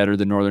scattered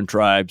the northern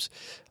tribes.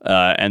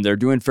 And they're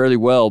doing fairly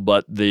well,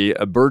 but the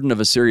burden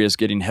of Assyria is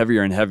getting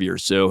heavier and heavier.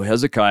 So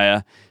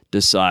Hezekiah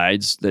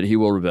decides that he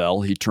will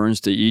rebel. He turns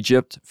to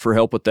Egypt for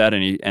help with that,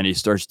 and he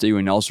starts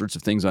doing all sorts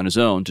of things on his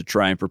own to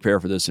try and prepare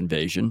for this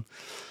invasion.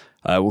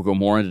 We'll go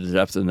more into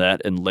depth in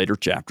that in later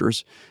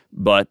chapters.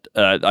 But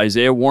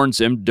Isaiah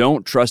warns him,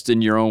 don't trust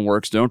in your own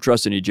works, don't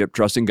trust in Egypt,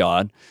 trust in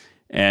God.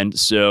 And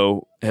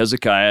so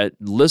Hezekiah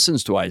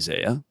listens to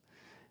Isaiah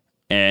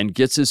and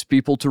gets his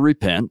people to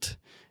repent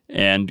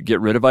and get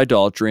rid of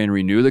idolatry and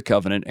renew the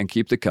covenant and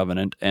keep the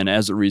covenant. And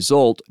as a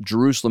result,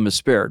 Jerusalem is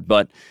spared.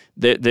 But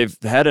they've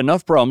had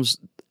enough problems.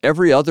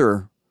 Every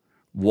other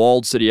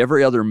walled city,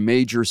 every other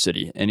major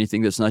city,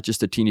 anything that's not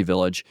just a teeny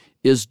village,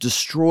 is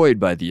destroyed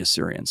by the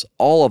Assyrians.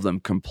 All of them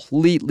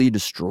completely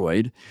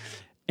destroyed.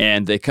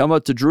 And they come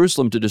up to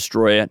Jerusalem to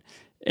destroy it,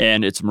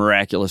 and it's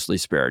miraculously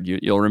spared.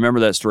 You'll remember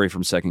that story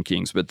from 2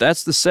 Kings. But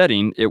that's the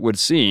setting, it would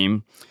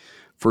seem,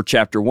 for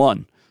chapter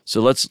 1. So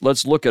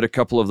let's look at a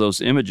couple of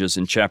those images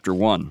in chapter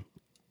 1.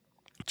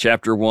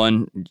 Chapter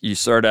 1, you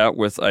start out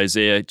with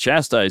Isaiah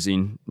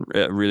chastising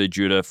really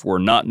Judah for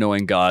not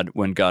knowing God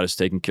when God has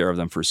taken care of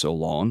them for so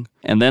long.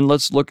 And then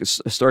let's look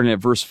starting at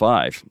verse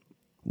 5.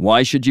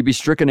 Why should you be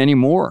stricken any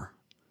more?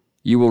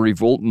 You will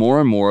revolt more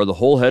and more. The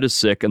whole head is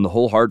sick and the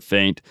whole heart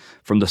faint.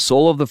 From the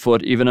sole of the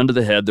foot even unto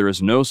the head there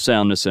is no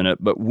soundness in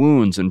it, but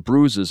wounds and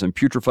bruises and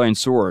putrefying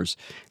sores.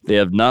 They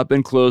have not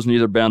been closed,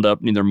 neither bound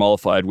up, neither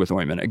mollified with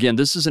ointment. Again,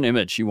 this is an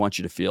image he wants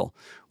you to feel.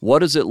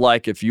 What is it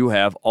like if you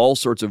have all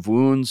sorts of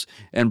wounds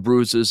and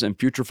bruises and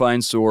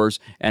putrefying sores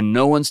and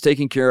no one's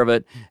taking care of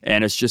it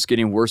and it's just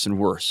getting worse and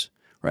worse?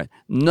 Right?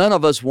 None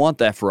of us want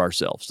that for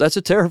ourselves. That's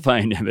a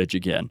terrifying image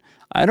again.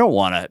 I don't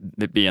want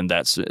to be in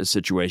that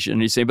situation.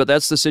 And he's saying, but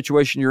that's the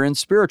situation you're in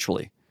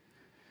spiritually.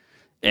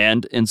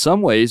 And in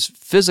some ways,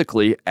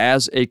 physically,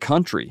 as a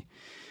country.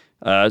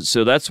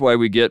 So that's why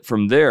we get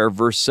from there,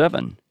 verse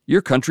 7,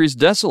 your country's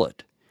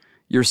desolate.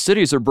 Your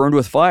cities are burned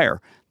with fire.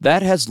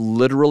 That has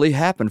literally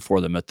happened for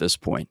them at this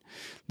point.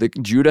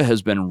 Judah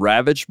has been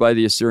ravaged by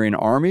the Assyrian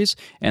armies,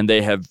 and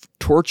they have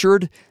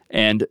tortured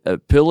and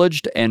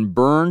pillaged and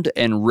burned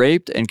and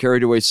raped and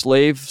carried away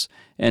slaves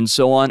and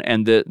so on,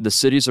 and the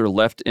cities are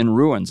left in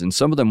ruins, and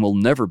some of them will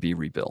never be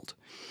rebuilt.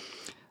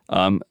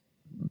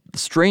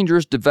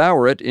 Strangers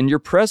devour it in your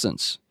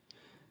presence.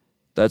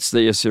 That's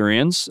the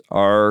Assyrians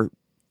are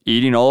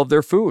eating all of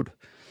their food,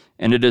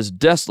 and it is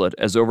desolate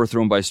as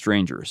overthrown by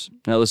strangers.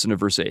 Now listen to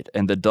verse 8.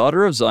 And the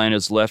daughter of Zion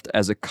is left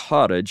as a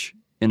cottage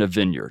in a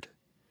vineyard.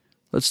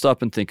 Let's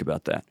stop and think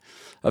about that.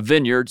 A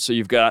vineyard, so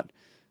you've got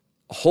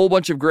a whole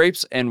bunch of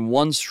grapes and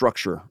one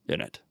structure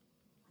in it.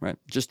 Right?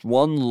 Just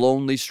one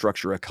lonely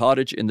structure, a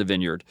cottage in the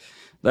vineyard.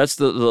 That's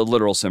the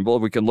literal symbol.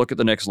 We can look at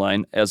the next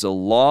line. As a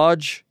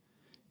lodge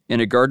in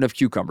a garden of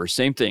cucumbers.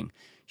 Same thing.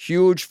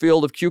 Huge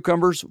field of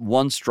cucumbers,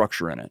 one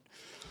structure in it.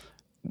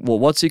 Well,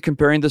 what's he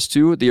comparing this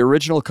to? The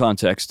original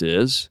context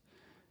is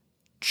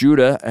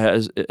Judah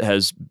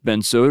has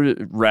been so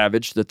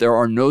ravaged that there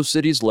are no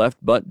cities left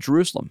but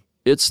Jerusalem.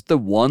 It's the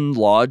one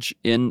lodge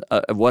in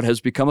what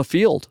has become a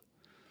field.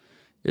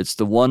 It's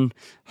the one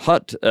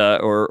hut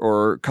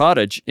or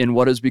cottage in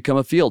what has become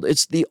a field.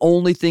 It's the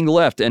only thing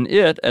left. And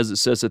it, as it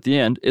says at the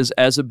end, is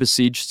as a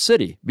besieged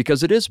city,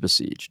 because it is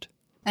besieged.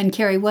 And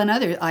Carrie, one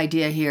other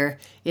idea here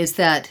is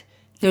that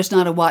there's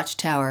not a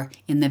watchtower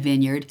in the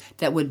vineyard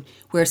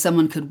where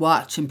someone could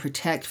watch and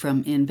protect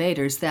from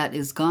invaders. That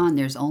is gone.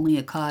 There's only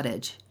a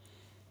cottage.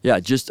 Yeah,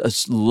 just a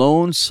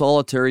lone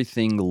solitary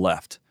thing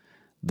left.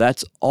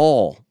 That's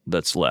all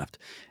that's left.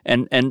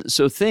 And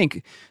so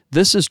think,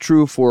 this is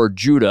true for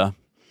Judah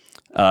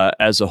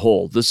as a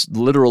whole. This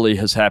literally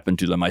has happened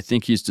to them. I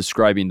think he's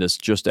describing this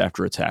just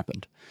after it's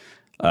happened.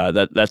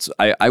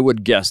 I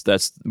would guess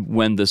that's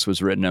when this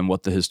was written and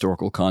what the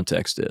historical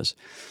context is.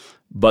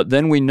 But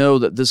then we know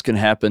that this can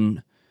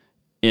happen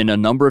in a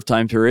number of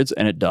time periods,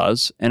 and it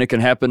does, and it can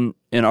happen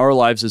in our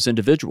lives as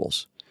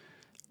individuals,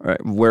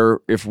 right? Where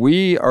if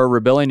we are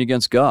rebelling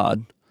against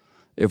God,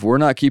 if we're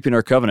not keeping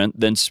our covenant,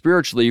 then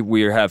spiritually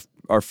we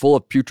are full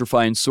of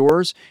putrefying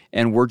sores,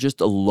 and we're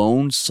just a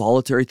lone,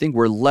 solitary thing.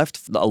 We're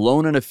left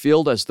alone in a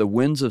field as the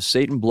winds of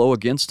Satan blow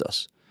against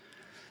us.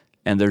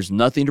 And there's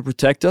nothing to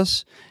protect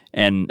us,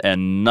 and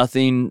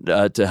nothing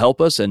to help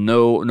us, and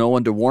no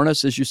one to warn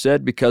us, as you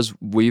said, because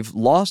we've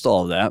lost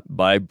all of that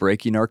by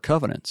breaking our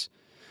covenants.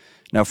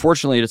 Now,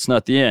 fortunately, it's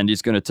not the end.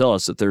 He's going to tell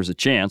us that there's a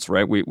chance,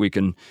 right? We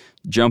can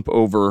jump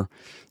over.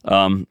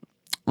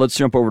 Let's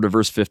jump over to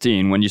verse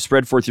 15. When you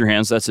spread forth your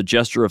hands, that's a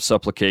gesture of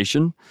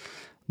supplication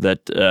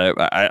that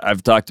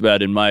I've talked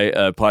about in my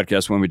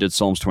podcast when we did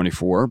Psalms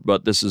 24,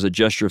 but this is a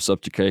gesture of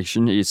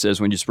supplication. He says,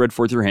 when you spread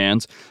forth your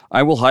hands,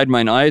 I will hide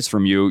mine eyes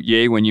from you.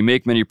 Yea, when you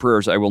make many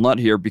prayers, I will not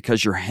hear,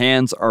 because your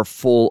hands are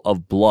full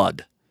of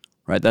blood.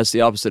 Right? That's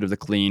the opposite of the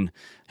clean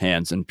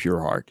hands and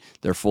pure heart.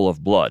 They're full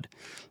of blood.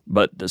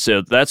 But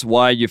so that's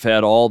why you've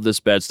had all this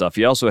bad stuff.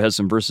 He also has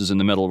some verses in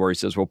the middle where he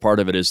says, well, part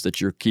of it is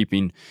that you're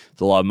keeping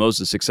the law of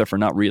Moses, except for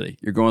not really.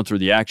 You're going through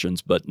the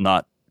actions, but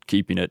not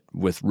keeping it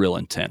with real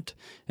intent.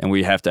 And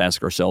we have to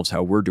ask ourselves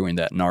how we're doing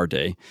that in our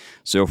day.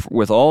 So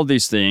with all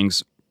these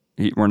things,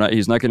 he's not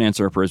going to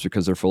answer our prayers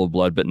because they're full of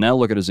blood. But now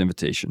look at his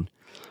invitation.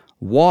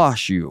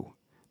 Wash you,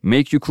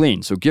 make you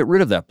clean. So get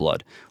rid of that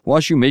blood.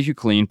 Wash you, make you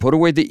clean. Put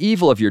away the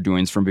evil of your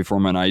doings from before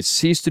mine eyes.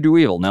 Cease to do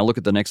evil. Now look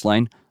at the next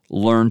line.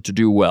 Learn to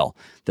do well.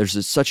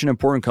 There's such an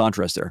important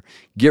contrast there.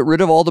 Get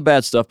rid of all the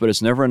bad stuff, but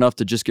it's never enough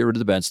to just get rid of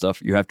the bad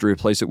stuff. You have to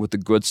replace it with the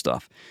good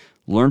stuff.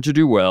 Learn to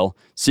do well.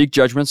 Seek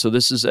judgment. So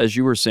this is, as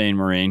you were saying,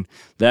 Maureen,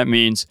 that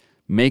means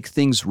make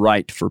things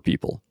right for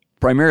people.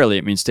 primarily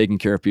it means taking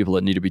care of people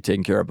that need to be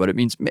taken care of, but it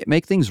means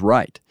make things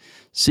right.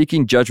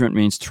 Seeking judgment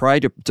means try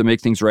to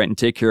make things right and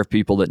take care of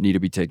people that need to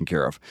be taken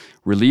care of.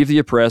 Relieve the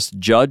oppressed,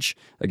 judge.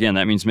 Again,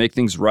 that means make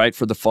things right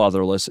for the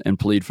fatherless and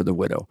plead for the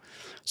widow.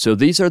 So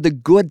these are the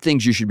good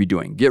things you should be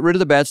doing. Get rid of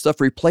the bad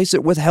stuff, replace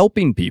it with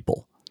helping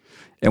people.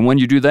 And when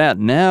you do that,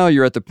 now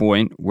you're at the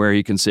point where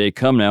he can say,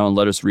 come now and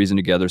let us reason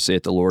together,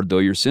 saith the Lord. Though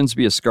your sins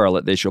be as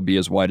scarlet, they shall be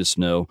as white as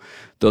snow.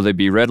 Though they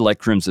be red like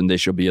crimson, they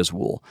shall be as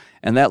wool.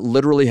 And that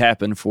literally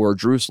happened for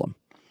Jerusalem.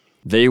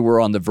 They were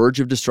on the verge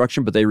of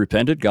destruction, but they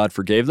repented. God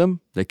forgave them.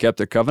 They kept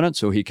their covenant,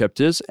 so he kept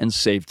his and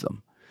saved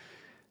them.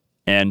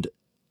 And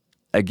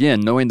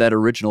again, knowing that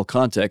original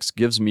context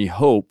gives me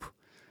hope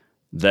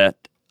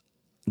that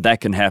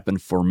that can happen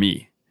for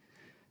me.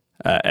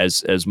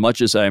 As much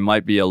as I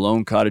might be a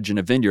lone cottage in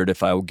a vineyard,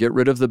 if I will get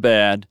rid of the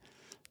bad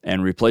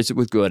and replace it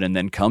with good and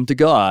then come to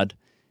God,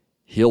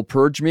 he'll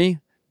purge me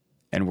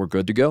and we're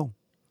good to go.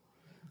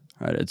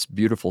 All right, it's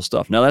beautiful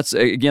stuff. Now that's,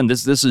 again,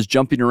 this is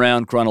jumping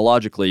around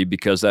chronologically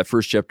because that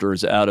first chapter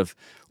is out of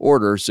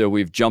order, so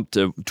we've jumped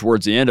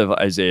towards the end of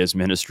Isaiah's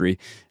ministry.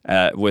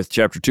 With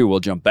chapter 2,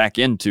 we'll jump back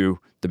into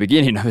the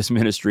beginning of his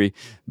ministry,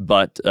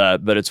 but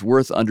it's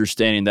worth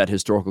understanding that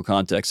historical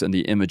context and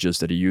the images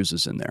that he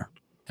uses in there.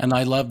 And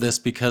I love this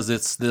because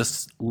it's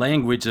this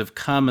language of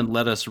come and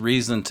let us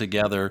reason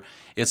together.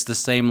 It's the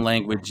same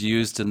language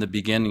used in the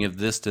beginning of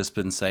this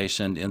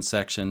dispensation in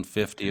section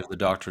 50 of the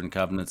Doctrine and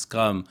Covenants.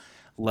 Come,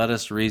 let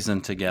us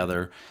reason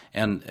together.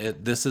 And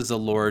this is the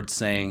Lord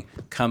saying,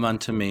 come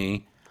unto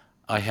me.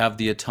 I have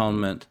the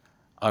atonement.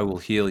 I will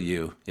heal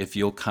you if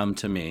you'll come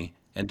to me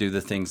and do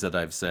the things that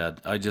I've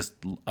said.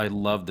 I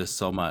love this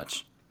so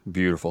much.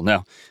 Beautiful.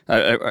 Now,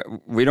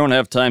 we don't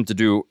have time to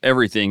do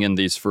everything in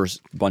these first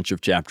bunch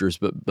of chapters,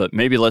 but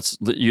maybe let's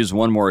use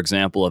one more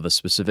example of a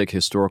specific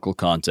historical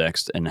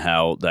context and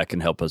how that can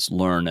help us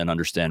learn and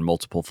understand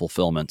multiple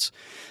fulfillments.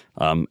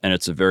 And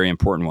it's a very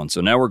important one.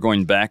 So now we're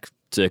going back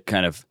to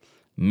kind of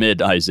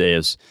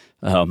mid-Isaiah's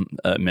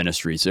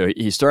ministry. So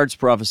he starts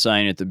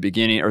prophesying at the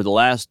beginning or the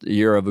last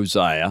year of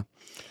Uzziah.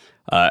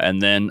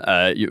 And then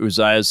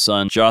Uzziah's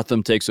son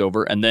Jotham takes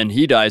over, and then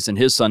he dies, and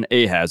his son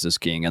Ahaz is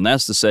king. And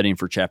that's the setting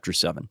for chapter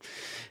 7.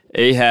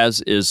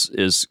 Ahaz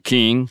is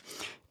king,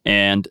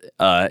 and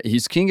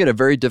he's king at a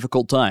very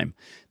difficult time.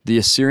 The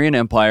Assyrian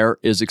Empire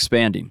is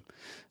expanding.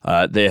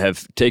 They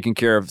have taken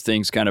care of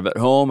things kind of at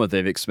home, but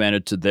they've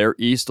expanded to their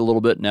east a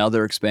little bit. Now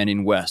they're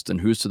expanding west. And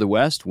who's to the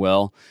west?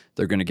 Well,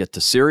 they're going to get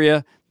to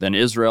Syria, then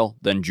Israel,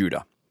 then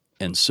Judah.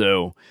 And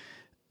so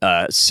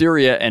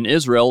Syria and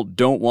Israel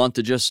don't want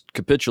to just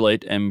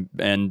capitulate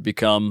and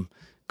become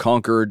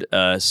conquered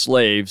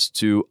slaves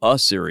to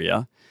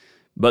Assyria,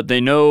 but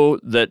they know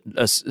that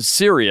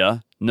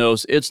Syria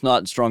knows it's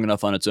not strong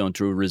enough on its own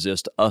to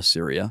resist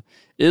Assyria.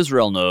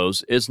 Israel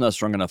knows it's not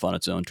strong enough on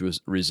its own to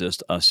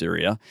resist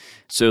Assyria,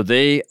 so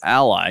they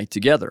ally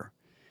together.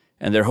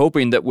 And they're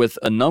hoping that with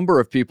a number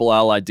of people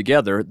allied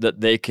together, that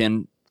they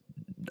can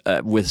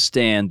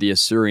withstand the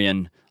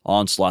Assyrian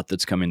onslaught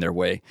that's coming their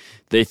way.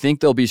 They think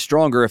they'll be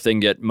stronger if they can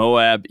get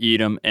Moab,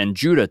 Edom, and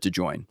Judah to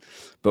join.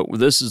 But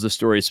this is the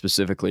story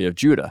specifically of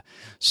Judah.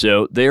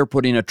 So they are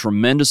putting a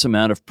tremendous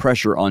amount of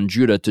pressure on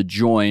Judah to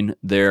join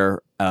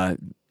their,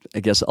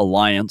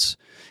 alliance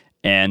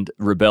and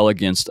rebel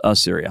against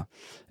Assyria.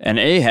 And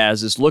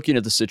Ahaz is looking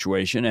at the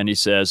situation and he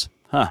says,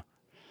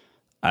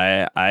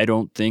 I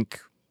don't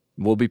think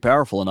we'll be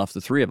powerful enough, the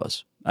three of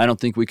us. I don't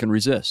think we can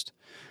resist.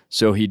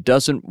 So he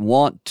doesn't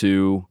want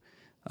to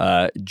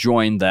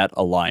join that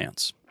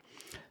alliance.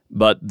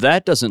 But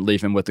that doesn't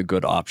leave him with a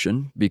good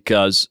option,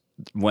 because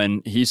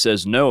when he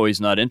says no, he's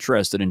not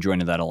interested in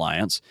joining that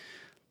alliance,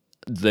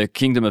 the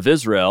kingdom of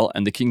Israel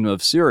and the kingdom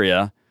of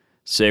Syria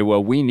say,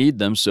 well, we need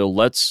them, so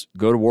let's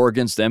go to war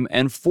against them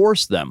and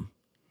force them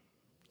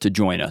to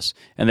join us.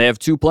 And they have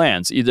two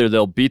plans. Either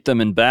they'll beat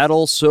them in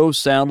battle so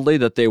soundly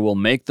that they will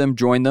make them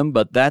join them,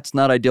 but that's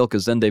not ideal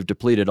because then they've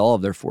depleted all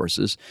of their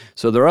forces.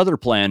 So their other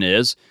plan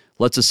is,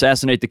 let's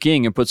assassinate the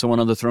king and put someone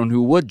on the throne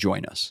who would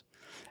join us.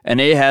 And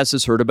Ahaz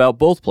has heard about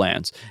both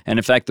plans. And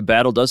in fact, the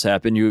battle does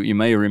happen. You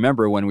may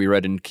remember when we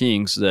read in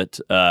Kings that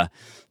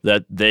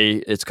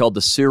it's called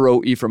the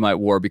Syro-Ephraimite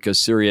War, because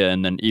Syria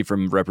and then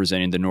Ephraim,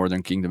 representing the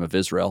northern kingdom of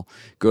Israel,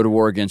 go to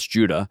war against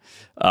Judah.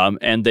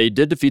 And they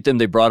did defeat them.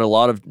 They brought a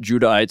lot of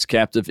Judahites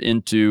captive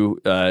into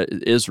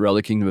Israel,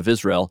 the kingdom of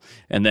Israel.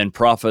 And then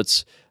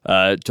prophets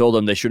told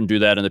them they shouldn't do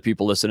that, and the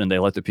people listened, and they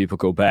let the people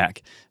go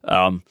back.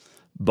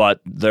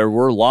 But there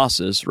were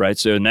losses, right?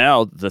 So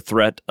now the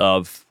threat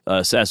of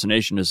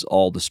assassination is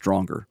all the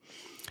stronger.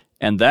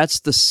 And that's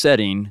the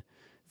setting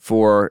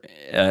for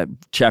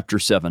chapter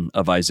 7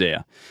 of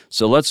Isaiah.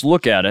 So let's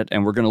look at it,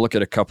 and we're going to look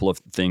at a couple of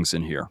things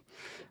in here.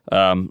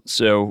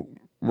 So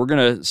we're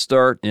going to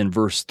start in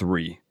verse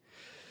 3.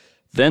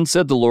 Then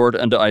said the Lord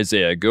unto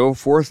Isaiah, Go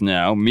forth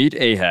now, meet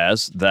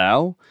Ahaz,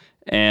 thou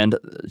and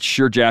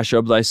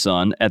Shir-Jashub thy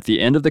son, at the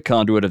end of the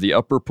conduit of the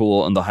upper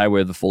pool and the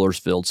highway of the fuller's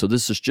field. So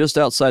this is just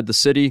outside the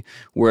city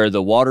where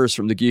the waters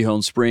from the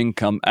Gihon spring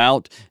come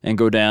out and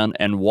go down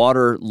and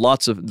water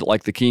lots of,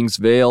 like the King's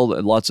Vale,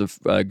 lots of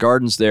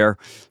gardens there.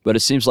 But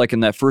it seems like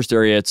in that first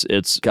area,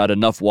 it's got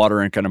enough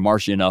water and kind of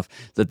marshy enough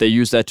that they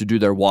use that to do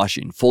their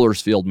washing.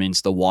 Fuller's field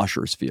means the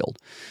washer's field.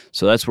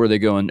 So that's where they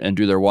go and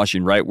do their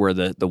washing, right where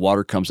the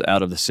water comes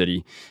out of the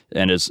city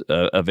and is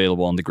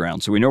available on the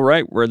ground. So we know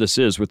right where this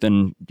is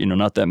within,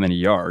 not that many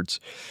yards.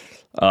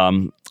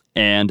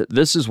 And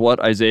this is what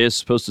Isaiah is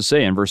supposed to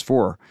say in verse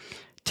 4.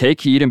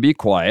 Take heed and be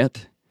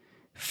quiet.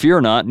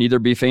 Fear not, neither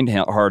be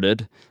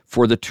faint-hearted,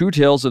 for the two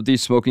tails of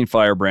these smoking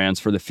firebrands,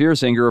 for the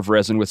fierce anger of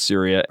Rezin with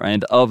Syria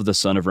and of the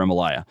son of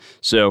Remaliah.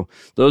 So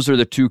those are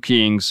the two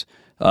kings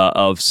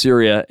of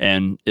Syria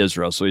and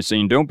Israel. So he's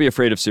saying, don't be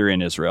afraid of Syria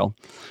and Israel,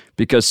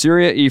 because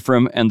Syria,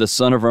 Ephraim, and the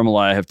son of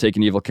Remaliah have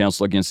taken evil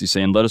counsel against thee,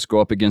 saying, let us go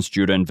up against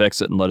Judah and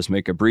vex it, and let us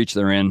make a breach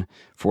therein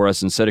for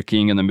us, and set a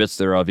king in the midst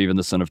thereof, even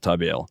the son of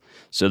Tabiel.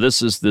 So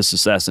this is this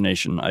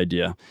assassination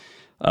idea.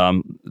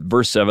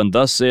 Verse 7,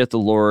 thus saith the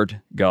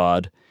Lord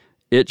God,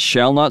 it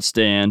shall not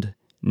stand,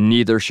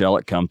 neither shall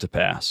it come to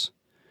pass.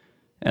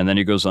 And then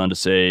he goes on to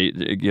say,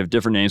 give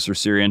different names for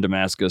Syria and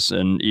Damascus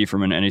and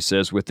Ephraim, and he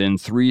says, within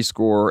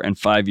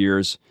 65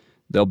 years,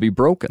 they'll be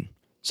broken.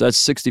 So that's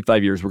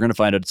 65 years. We're going to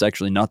find out it's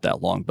actually not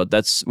that long, but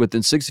that's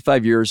within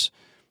 65 years,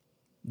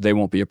 they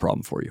won't be a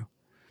problem for you.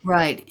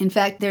 Right. In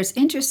fact, there's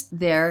interest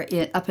there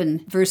up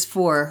in verse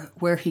 4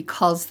 where he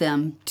calls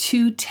them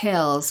two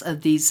tails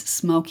of these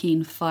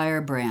smoking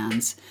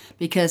firebrands,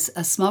 because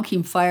a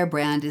smoking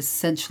firebrand is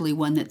essentially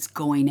one that's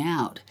going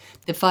out.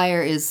 The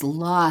fire is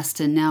lost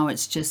and now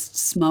it's just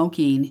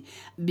smoking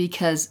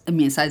because,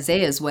 it's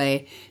Isaiah's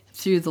way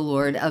through the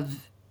Lord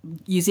of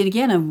using,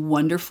 again, a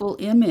wonderful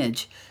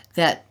image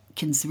that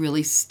can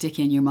really stick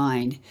in your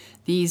mind.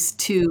 These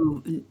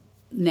two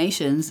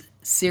nations,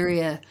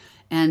 Syria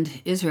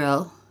and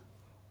Israel,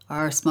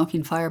 are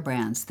smoking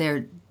firebrands.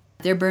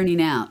 They're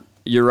burning out.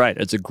 You're right.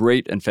 It's a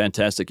great and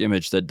fantastic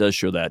image that does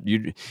show that.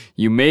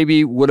 You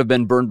maybe would have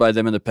been burned by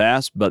them in the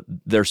past, but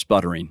they're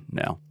sputtering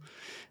now,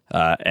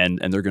 and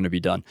they're going to be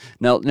done.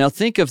 Now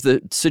think of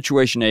the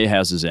situation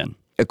Ahaz is in.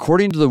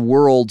 According to the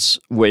world's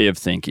way of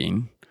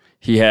thinking,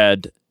 he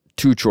had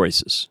two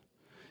choices.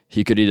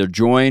 He could either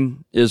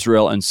join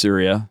Israel and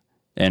Syria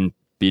and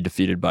be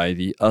defeated by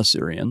the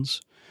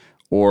Assyrians,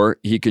 or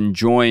he can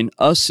join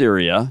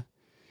Assyria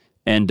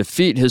and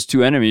defeat his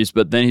two enemies,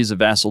 but then he's a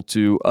vassal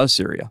to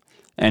Assyria.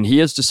 And he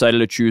has decided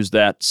to choose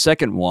that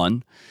second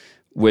one,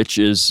 which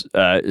is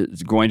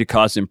going to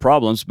cause him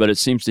problems, but it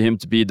seems to him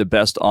to be the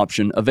best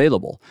option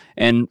available.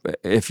 And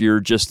if you're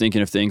just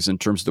thinking of things in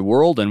terms of the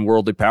world and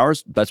worldly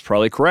powers, that's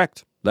probably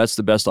correct. That's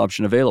the best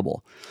option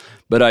available.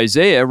 But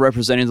Isaiah,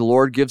 representing the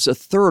Lord, gives a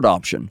third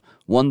option,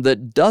 one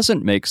that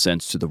doesn't make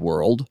sense to the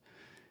world,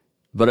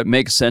 but it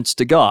makes sense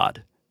to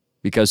God,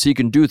 because he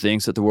can do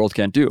things that the world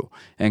can't do.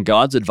 And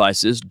God's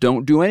advice is,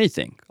 don't do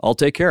anything. I'll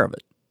take care of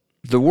it.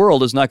 The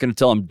world is not going to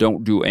tell him,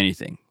 don't do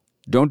anything.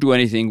 Don't do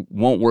anything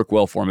won't work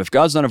well for him. If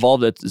God's not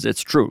involved,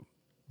 it's true.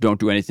 Don't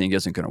do anything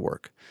isn't going to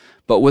work.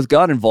 But with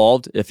God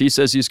involved, if he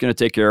says he's going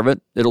to take care of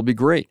it, it'll be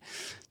great.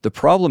 The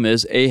problem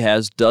is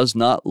Ahaz does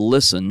not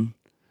listen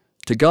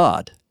to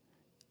God.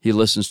 He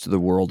listens to the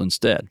world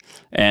instead.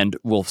 And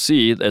we'll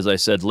see, as I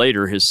said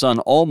later, his son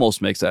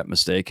almost makes that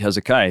mistake.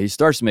 Hezekiah, he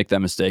starts to make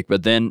that mistake,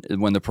 but then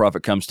when the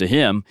prophet comes to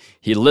him,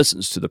 he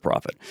listens to the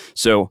prophet.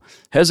 So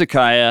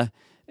Hezekiah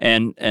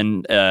and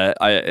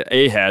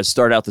Ahaz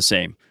start out the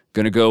same,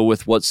 going to go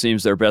with what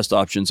seems their best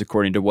options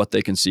according to what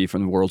they can see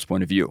from the world's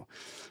point of view.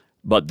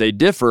 But they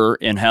differ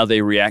in how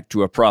they react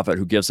to a prophet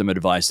who gives them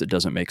advice that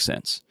doesn't make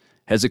sense.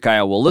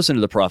 Hezekiah will listen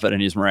to the prophet,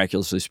 and he's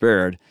miraculously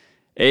spared.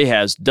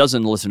 Ahaz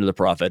doesn't listen to the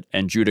prophet,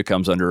 and Judah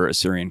comes under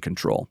Assyrian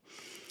control.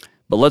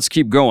 But let's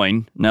keep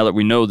going now that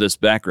we know this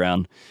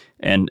background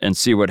and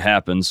see what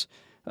happens.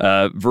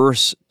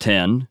 Verse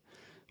 10,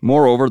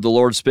 moreover, the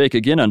Lord spake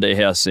again unto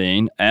Ahaz,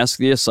 saying, ask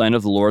thee a sign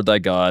of the Lord thy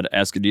God,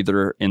 ask it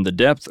either in the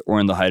depth or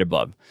in the height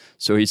above.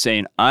 So he's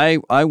saying, I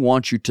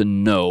want you to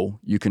know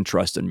you can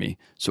trust in me.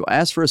 So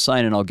ask for a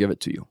sign and I'll give it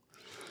to you.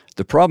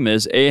 The problem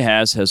is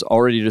Ahaz has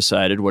already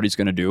decided what he's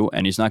going to do,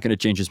 and he's not going to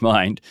change his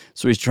mind.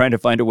 So he's trying to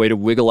find a way to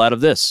wiggle out of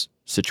this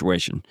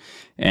situation.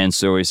 And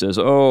so he says,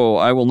 oh,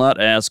 I will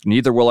not ask,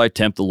 neither will I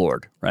tempt the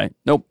Lord, right?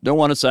 Nope, don't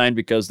want a sign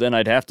because then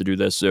I'd have to do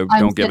this, so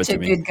don't give it to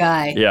me. I'm such a good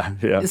guy.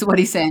 Yeah. Is what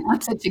he's saying.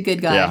 I'm such a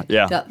good guy.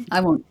 Yeah. I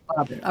won't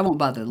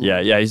bother the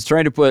Lord. Yeah. He's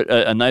trying to put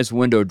a nice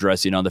window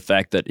dressing on the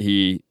fact that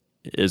he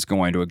is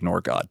going to ignore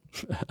God,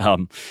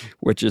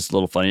 which is a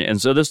little funny. And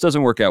so this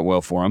doesn't work out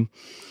well for him.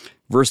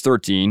 Verse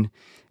 13,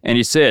 and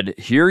he said,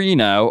 hear ye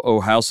now, O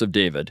house of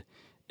David,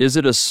 is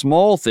it a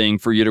small thing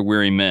for you to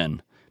weary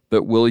men,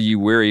 but will ye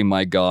weary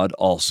my God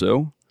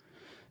also?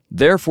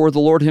 Therefore the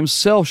Lord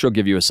himself shall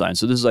give you a sign.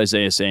 So this is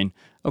Isaiah saying,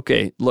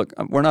 okay, look,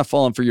 we're not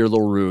falling for your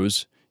little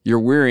ruse.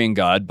 You're wearying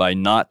God by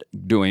not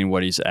doing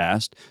what he's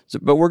asked,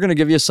 but we're going to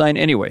give you a sign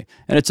anyway.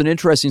 And it's an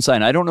interesting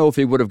sign. I don't know if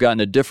he would have gotten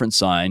a different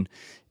sign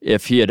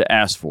if he had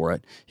asked for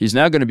it. He's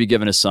now going to be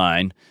given a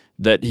sign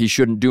that he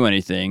shouldn't do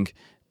anything.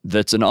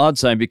 That's an odd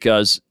sign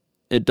because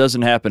it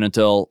doesn't happen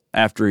until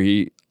after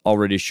he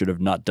already should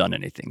have not done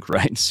anything,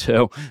 right?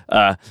 So,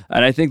 and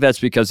I think that's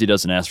because he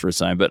doesn't ask for a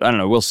sign, but I don't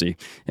know, we'll see.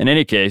 In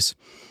any case,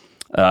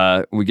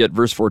 we get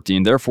verse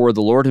 14, therefore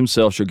the Lord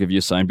himself shall give you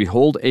a sign.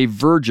 Behold, a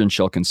virgin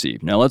shall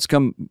conceive. Now let's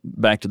come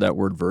back to that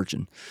word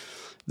virgin.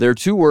 There are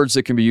two words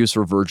that can be used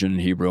for virgin in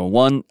Hebrew.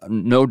 One,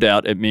 no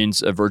doubt, it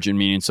means a virgin,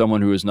 meaning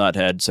someone who has not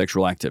had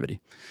sexual activity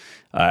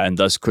and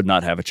thus could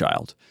not have a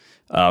child.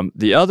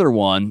 The other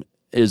one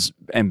is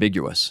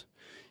ambiguous.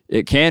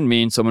 It can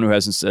mean someone who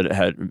hasn't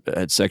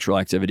had sexual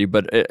activity,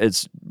 but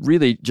it's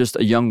really just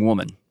a young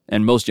woman.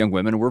 And most young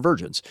women were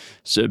virgins.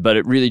 But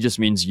it really just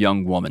means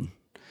young woman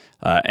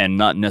and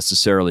not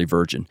necessarily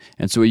virgin.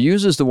 And so he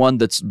uses the one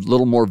that's a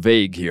little more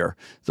vague here,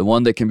 the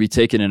one that can be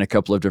taken in a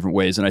couple of different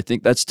ways. And I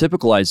think that's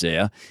typical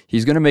Isaiah.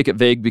 He's going to make it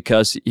vague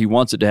because he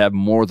wants it to have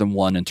more than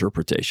one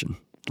interpretation.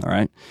 All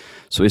right.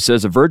 So he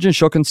says, a virgin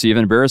shall conceive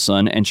and bear a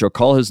son and shall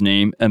call his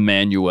name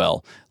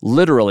Emmanuel.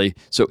 Literally,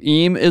 so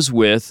Em is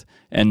with,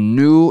 and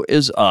Nu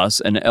is us,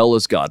 and El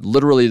is God.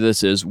 Literally,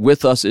 this is,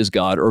 with us is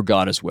God, or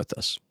God is with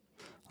us.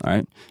 All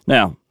right.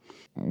 Now,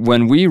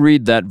 when we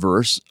read that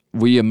verse,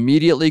 we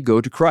immediately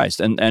go to Christ,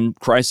 and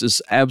Christ is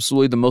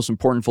absolutely the most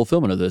important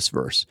fulfillment of this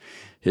verse.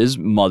 His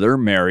mother,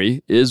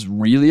 Mary, is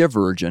really a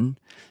virgin,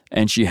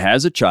 and she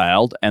has a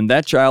child, and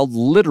that child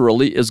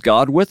literally is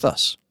God with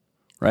us,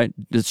 right?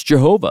 It's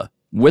Jehovah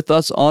with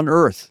us on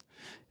earth.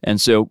 And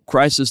so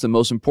Christ is the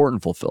most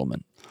important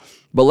fulfillment.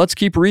 But let's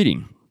keep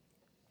reading.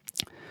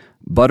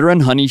 Butter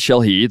and honey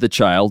shall he, the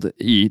child,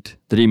 eat,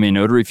 that he may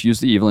know to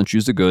refuse the evil and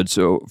choose the good.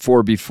 So,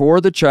 for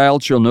before the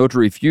child shall know to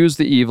refuse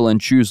the evil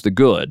and choose the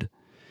good,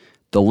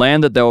 the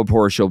land that thou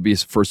abhorrest shall be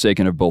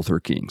forsaken of both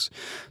her kings.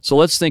 So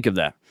let's think of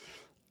that.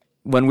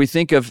 When we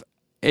think of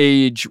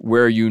age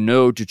where you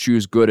know to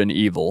choose good and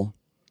evil,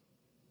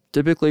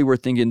 typically we're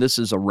thinking this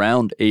is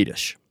around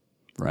 8-ish,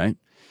 right?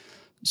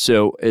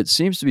 So it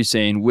seems to be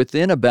saying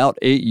within about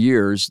 8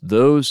 years,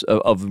 those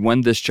of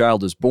when this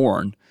child is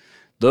born,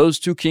 those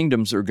two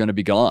kingdoms are going to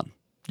be gone.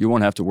 You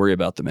won't have to worry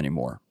about them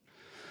anymore.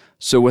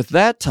 So with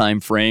that time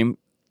frame,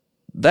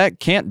 that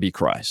can't be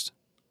Christ.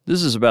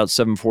 This is about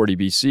 740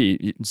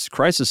 BC.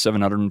 Christ is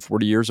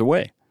 740 years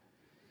away.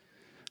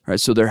 All right,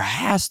 so there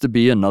has to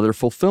be another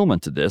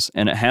fulfillment to this,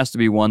 and it has to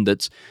be one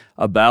that's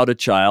about a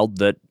child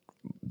that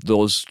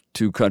those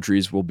two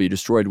countries will be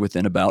destroyed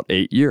within about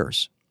 8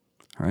 years.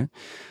 All right.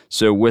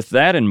 So with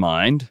that in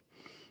mind,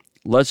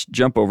 let's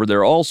jump over. There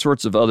are all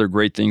sorts of other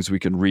great things we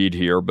can read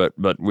here, but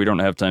we don't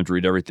have time to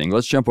read everything.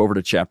 Let's jump over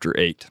to chapter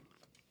 8.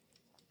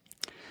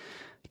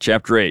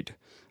 Chapter 8.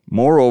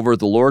 Moreover,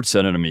 the Lord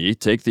said unto me,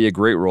 take thee a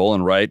great roll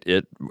and write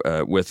it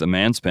with a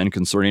man's pen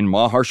concerning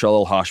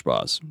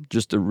Maher-shalal-hash-baz.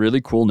 Just a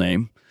really cool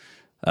name.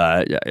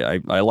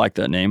 I like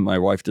that name. My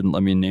wife didn't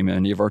let me name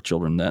any of our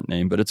children that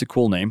name, but it's a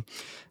cool name.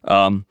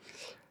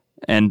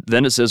 And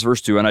then it says,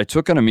 verse 2, and I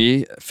took unto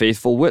me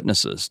faithful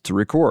witnesses to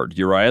record,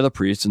 Uriah the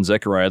priest and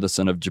Zechariah the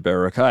son of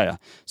Jeberechiah.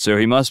 So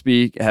he must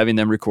be having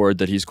them record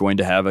that he's going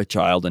to have a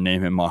child and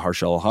name him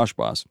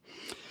Maher-shalal-hash-baz.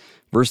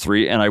 Verse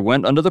 3, and I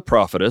went unto the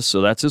prophetess,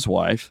 so that's his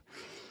wife,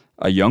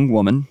 a young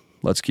woman,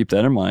 let's keep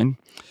that in mind.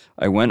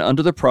 I went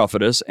unto the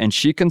prophetess, and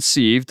she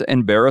conceived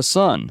and bare a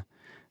son.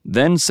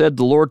 Then said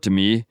the Lord to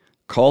me,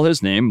 call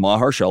his name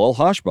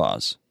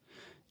Maher-shalal-hash-baz.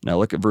 Now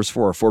look at verse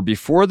 4. For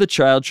before the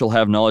child shall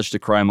have knowledge to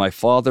cry, my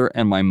father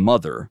and my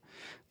mother,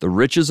 the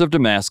riches of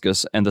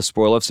Damascus and the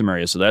spoil of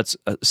Samaria, so that's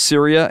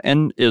Syria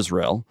and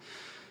Israel,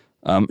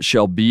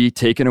 shall be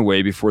taken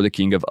away before the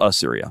king of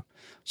Assyria.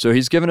 So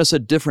he's given us a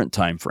different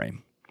time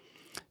frame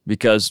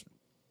because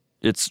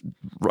it's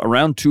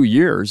around 2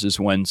 years is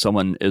when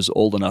someone is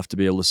old enough to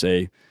be able to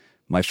say,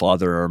 my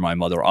father or my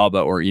mother, Abba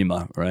or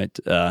Ima, right?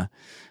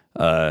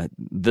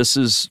 This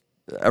is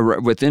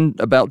within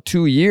about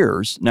 2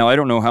 years. Now, I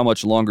don't know how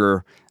much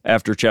longer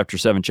after chapter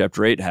 7,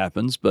 chapter 8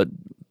 happens, but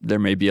there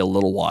may be a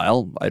little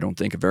while. I don't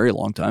think a very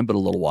long time, but a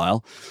little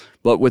while.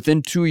 But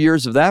within 2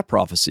 years of that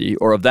prophecy,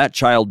 or of that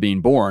child being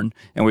born,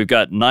 and we've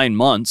got 9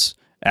 months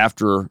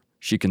after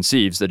she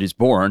conceives that he's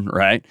born,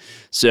 right?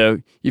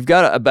 So you've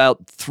got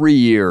about 3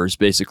 years,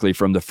 basically,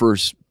 from the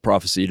first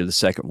prophecy to the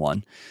second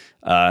one.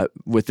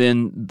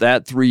 Within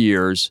that 3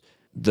 years,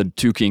 the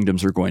two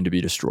kingdoms are going to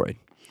be destroyed.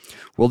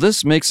 Well,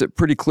 this makes it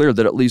pretty clear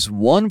that at least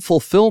one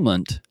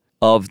fulfillment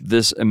of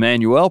this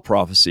Emmanuel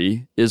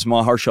prophecy is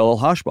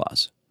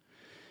Maher-shalal-hash-baz.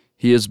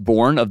 He is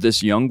born of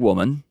this young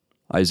woman,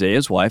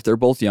 Isaiah's wife. They're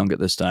both young at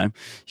this time.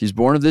 He's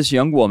born of this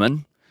young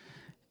woman,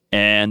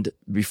 and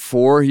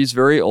before he's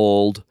very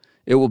old,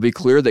 it will be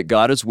clear that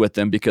God is with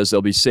them because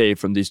they'll be saved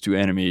from these two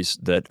enemies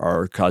that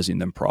are causing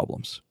them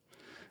problems.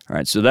 All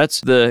right, so that's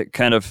the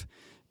kind of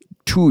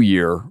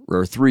 2-year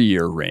or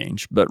 3-year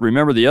range. But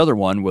remember, the other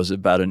one was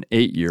about an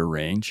 8-year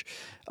range.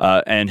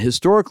 And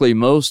historically,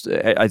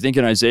 I think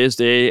in Isaiah's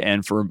day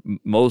and for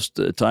most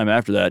time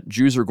after that,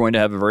 Jews are going to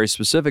have a very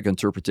specific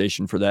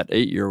interpretation for that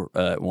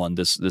 8-year one,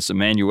 this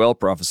Emmanuel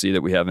prophecy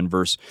that we have in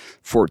verse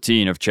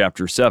 14 of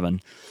chapter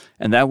 7,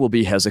 and that will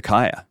be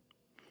Hezekiah.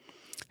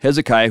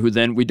 Hezekiah, who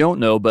then we don't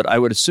know, but I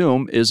would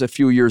assume is a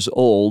few years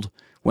old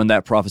when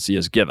that prophecy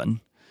is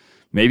given.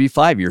 Maybe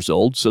 5 years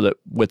old, so that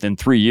within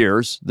 3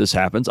 years this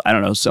happens. I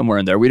don't know, somewhere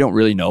in there. We don't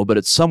really know, but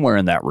it's somewhere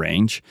in that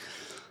range.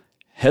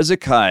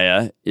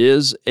 Hezekiah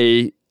is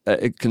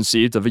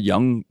conceived of a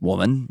young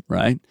woman,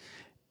 right?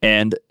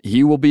 And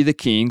he will be the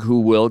king who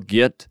will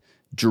get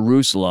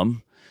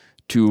Jerusalem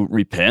to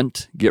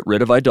repent, get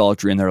rid of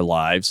idolatry in their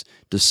lives,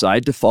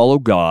 decide to follow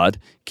God,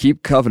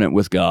 keep covenant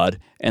with God,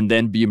 and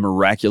then be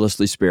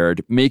miraculously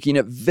spared, making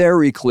it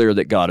very clear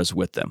that God is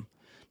with them.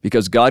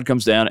 Because God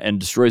comes down and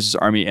destroys his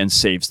army and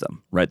saves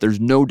them, right? There's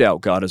no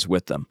doubt God is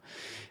with them.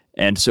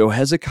 And so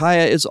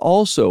Hezekiah is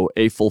also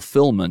a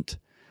fulfillment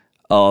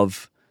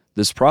of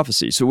this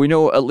prophecy. So we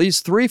know at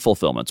least 3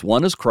 fulfillments.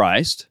 One is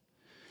Christ,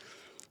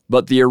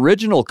 but the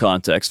original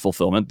context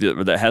fulfillment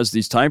that has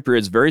these time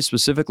periods very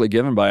specifically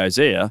given by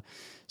Isaiah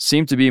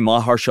seem to be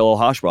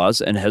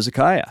Maher-shalal-hash-baz and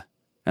Hezekiah.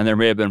 And there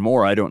may have been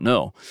more, I don't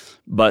know.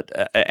 But,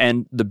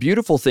 and the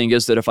beautiful thing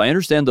is that if I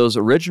understand those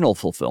original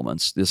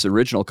fulfillments, this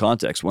original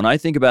context, when I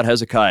think about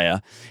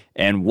Hezekiah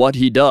and what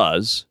he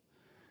does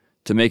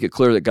to make it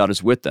clear that God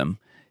is with them,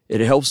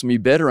 it helps me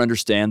better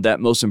understand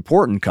that most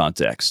important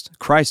context,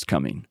 Christ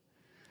coming,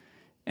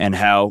 and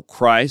how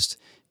Christ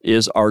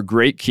is our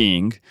great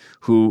king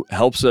who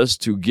helps us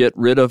to get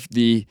rid of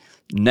the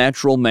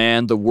natural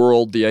man, the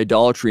world, the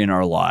idolatry in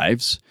our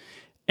lives,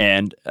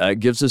 and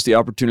gives us the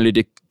opportunity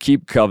to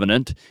keep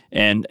covenant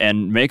and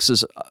makes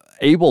us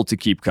able to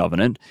keep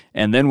covenant.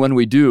 And then when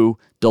we do,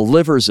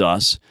 delivers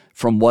us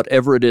from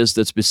whatever it is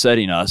that's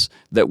besetting us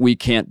that we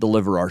can't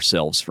deliver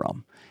ourselves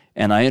from.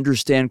 And I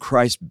understand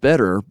Christ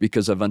better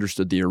because I've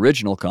understood the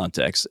original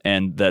context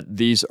and that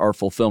these are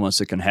fulfillments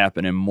that can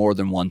happen in more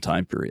than one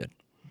time period.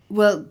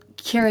 Well,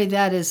 Carrie,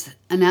 that is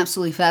an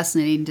absolutely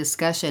fascinating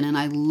discussion, and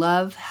I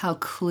love how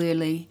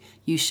clearly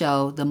you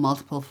show the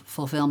multiple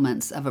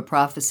fulfillments of a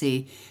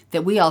prophecy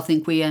that we all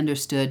think we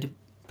understood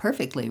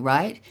perfectly,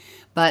 right?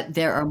 But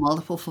there are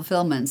multiple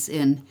fulfillments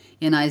in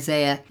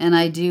Isaiah, and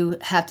I do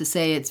have to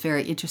say it's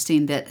very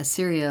interesting that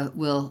Assyria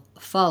will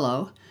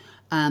follow,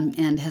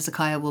 and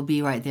Hezekiah will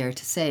be right there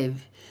to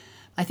save.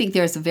 I think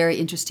there's a very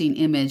interesting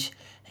image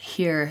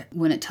here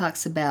when it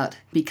talks about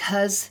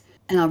because...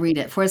 And I'll read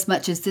it. For as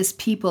much as this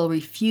people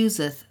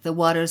refuseth the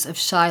waters of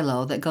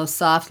Shiloh that go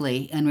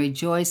softly and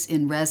rejoice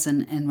in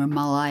Rezin and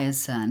Remaliah's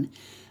son,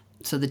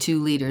 so the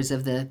 2 leaders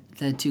of the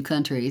 2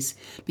 countries,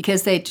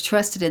 because they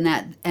trusted in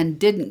that and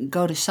didn't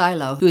go to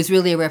Shiloh, who is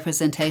really a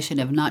representation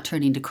of not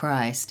turning to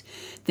Christ,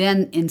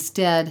 then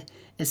instead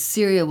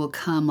Assyria will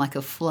come like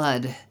a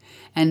flood,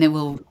 and it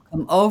will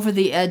come over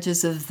the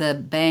edges of the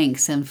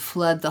banks and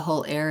flood the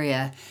whole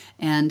area.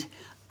 And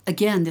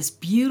again, this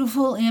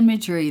beautiful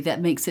imagery that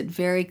makes it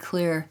very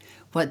clear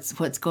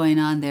what's going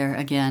on there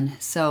again.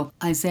 So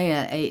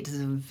Isaiah 8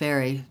 is a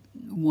very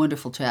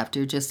wonderful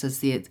chapter, just as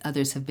the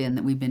others have been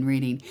that we've been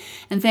reading.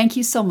 And thank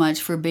you so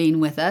much for being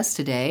with us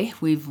today.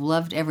 We've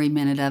loved every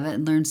minute of it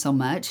and learned so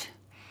much.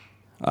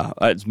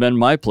 It's been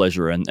my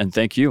pleasure, and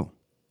thank you.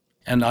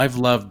 And I've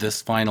loved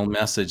this final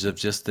message of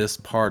just this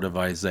part of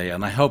Isaiah.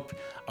 And I hope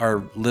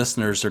our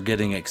listeners are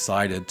getting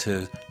excited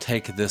to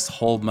take this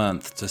whole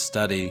month to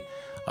study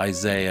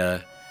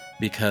Isaiah,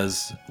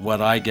 because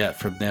what I get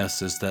from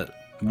this is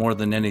that more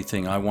than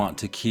anything, I want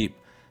to keep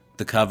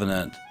the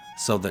covenant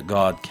so that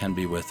God can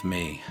be with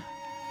me.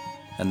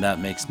 And that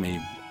makes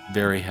me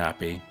very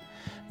happy.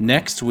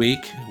 Next week,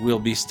 we'll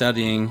be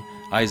studying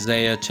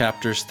Isaiah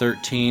chapters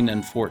 13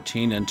 and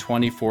 14 and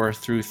 24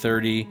 through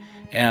 30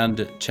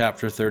 and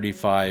chapter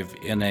 35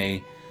 in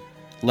a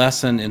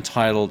lesson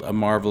entitled A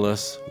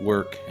Marvelous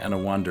Work and a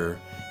Wonder.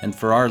 And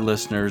for our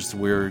listeners,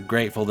 we're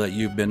grateful that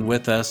you've been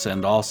with us,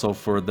 and also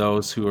for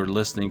those who are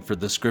listening for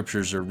The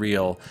Scriptures Are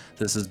Real.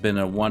 This has been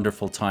a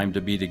wonderful time to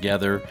be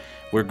together.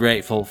 We're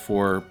grateful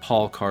for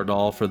Paul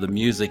Cardall for the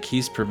music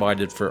he's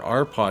provided for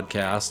our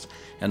podcast,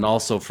 and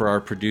also for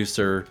our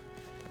producer,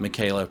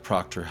 Michaela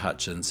Proctor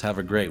Hutchins. Have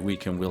a great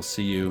week, and we'll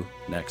see you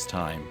next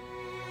time.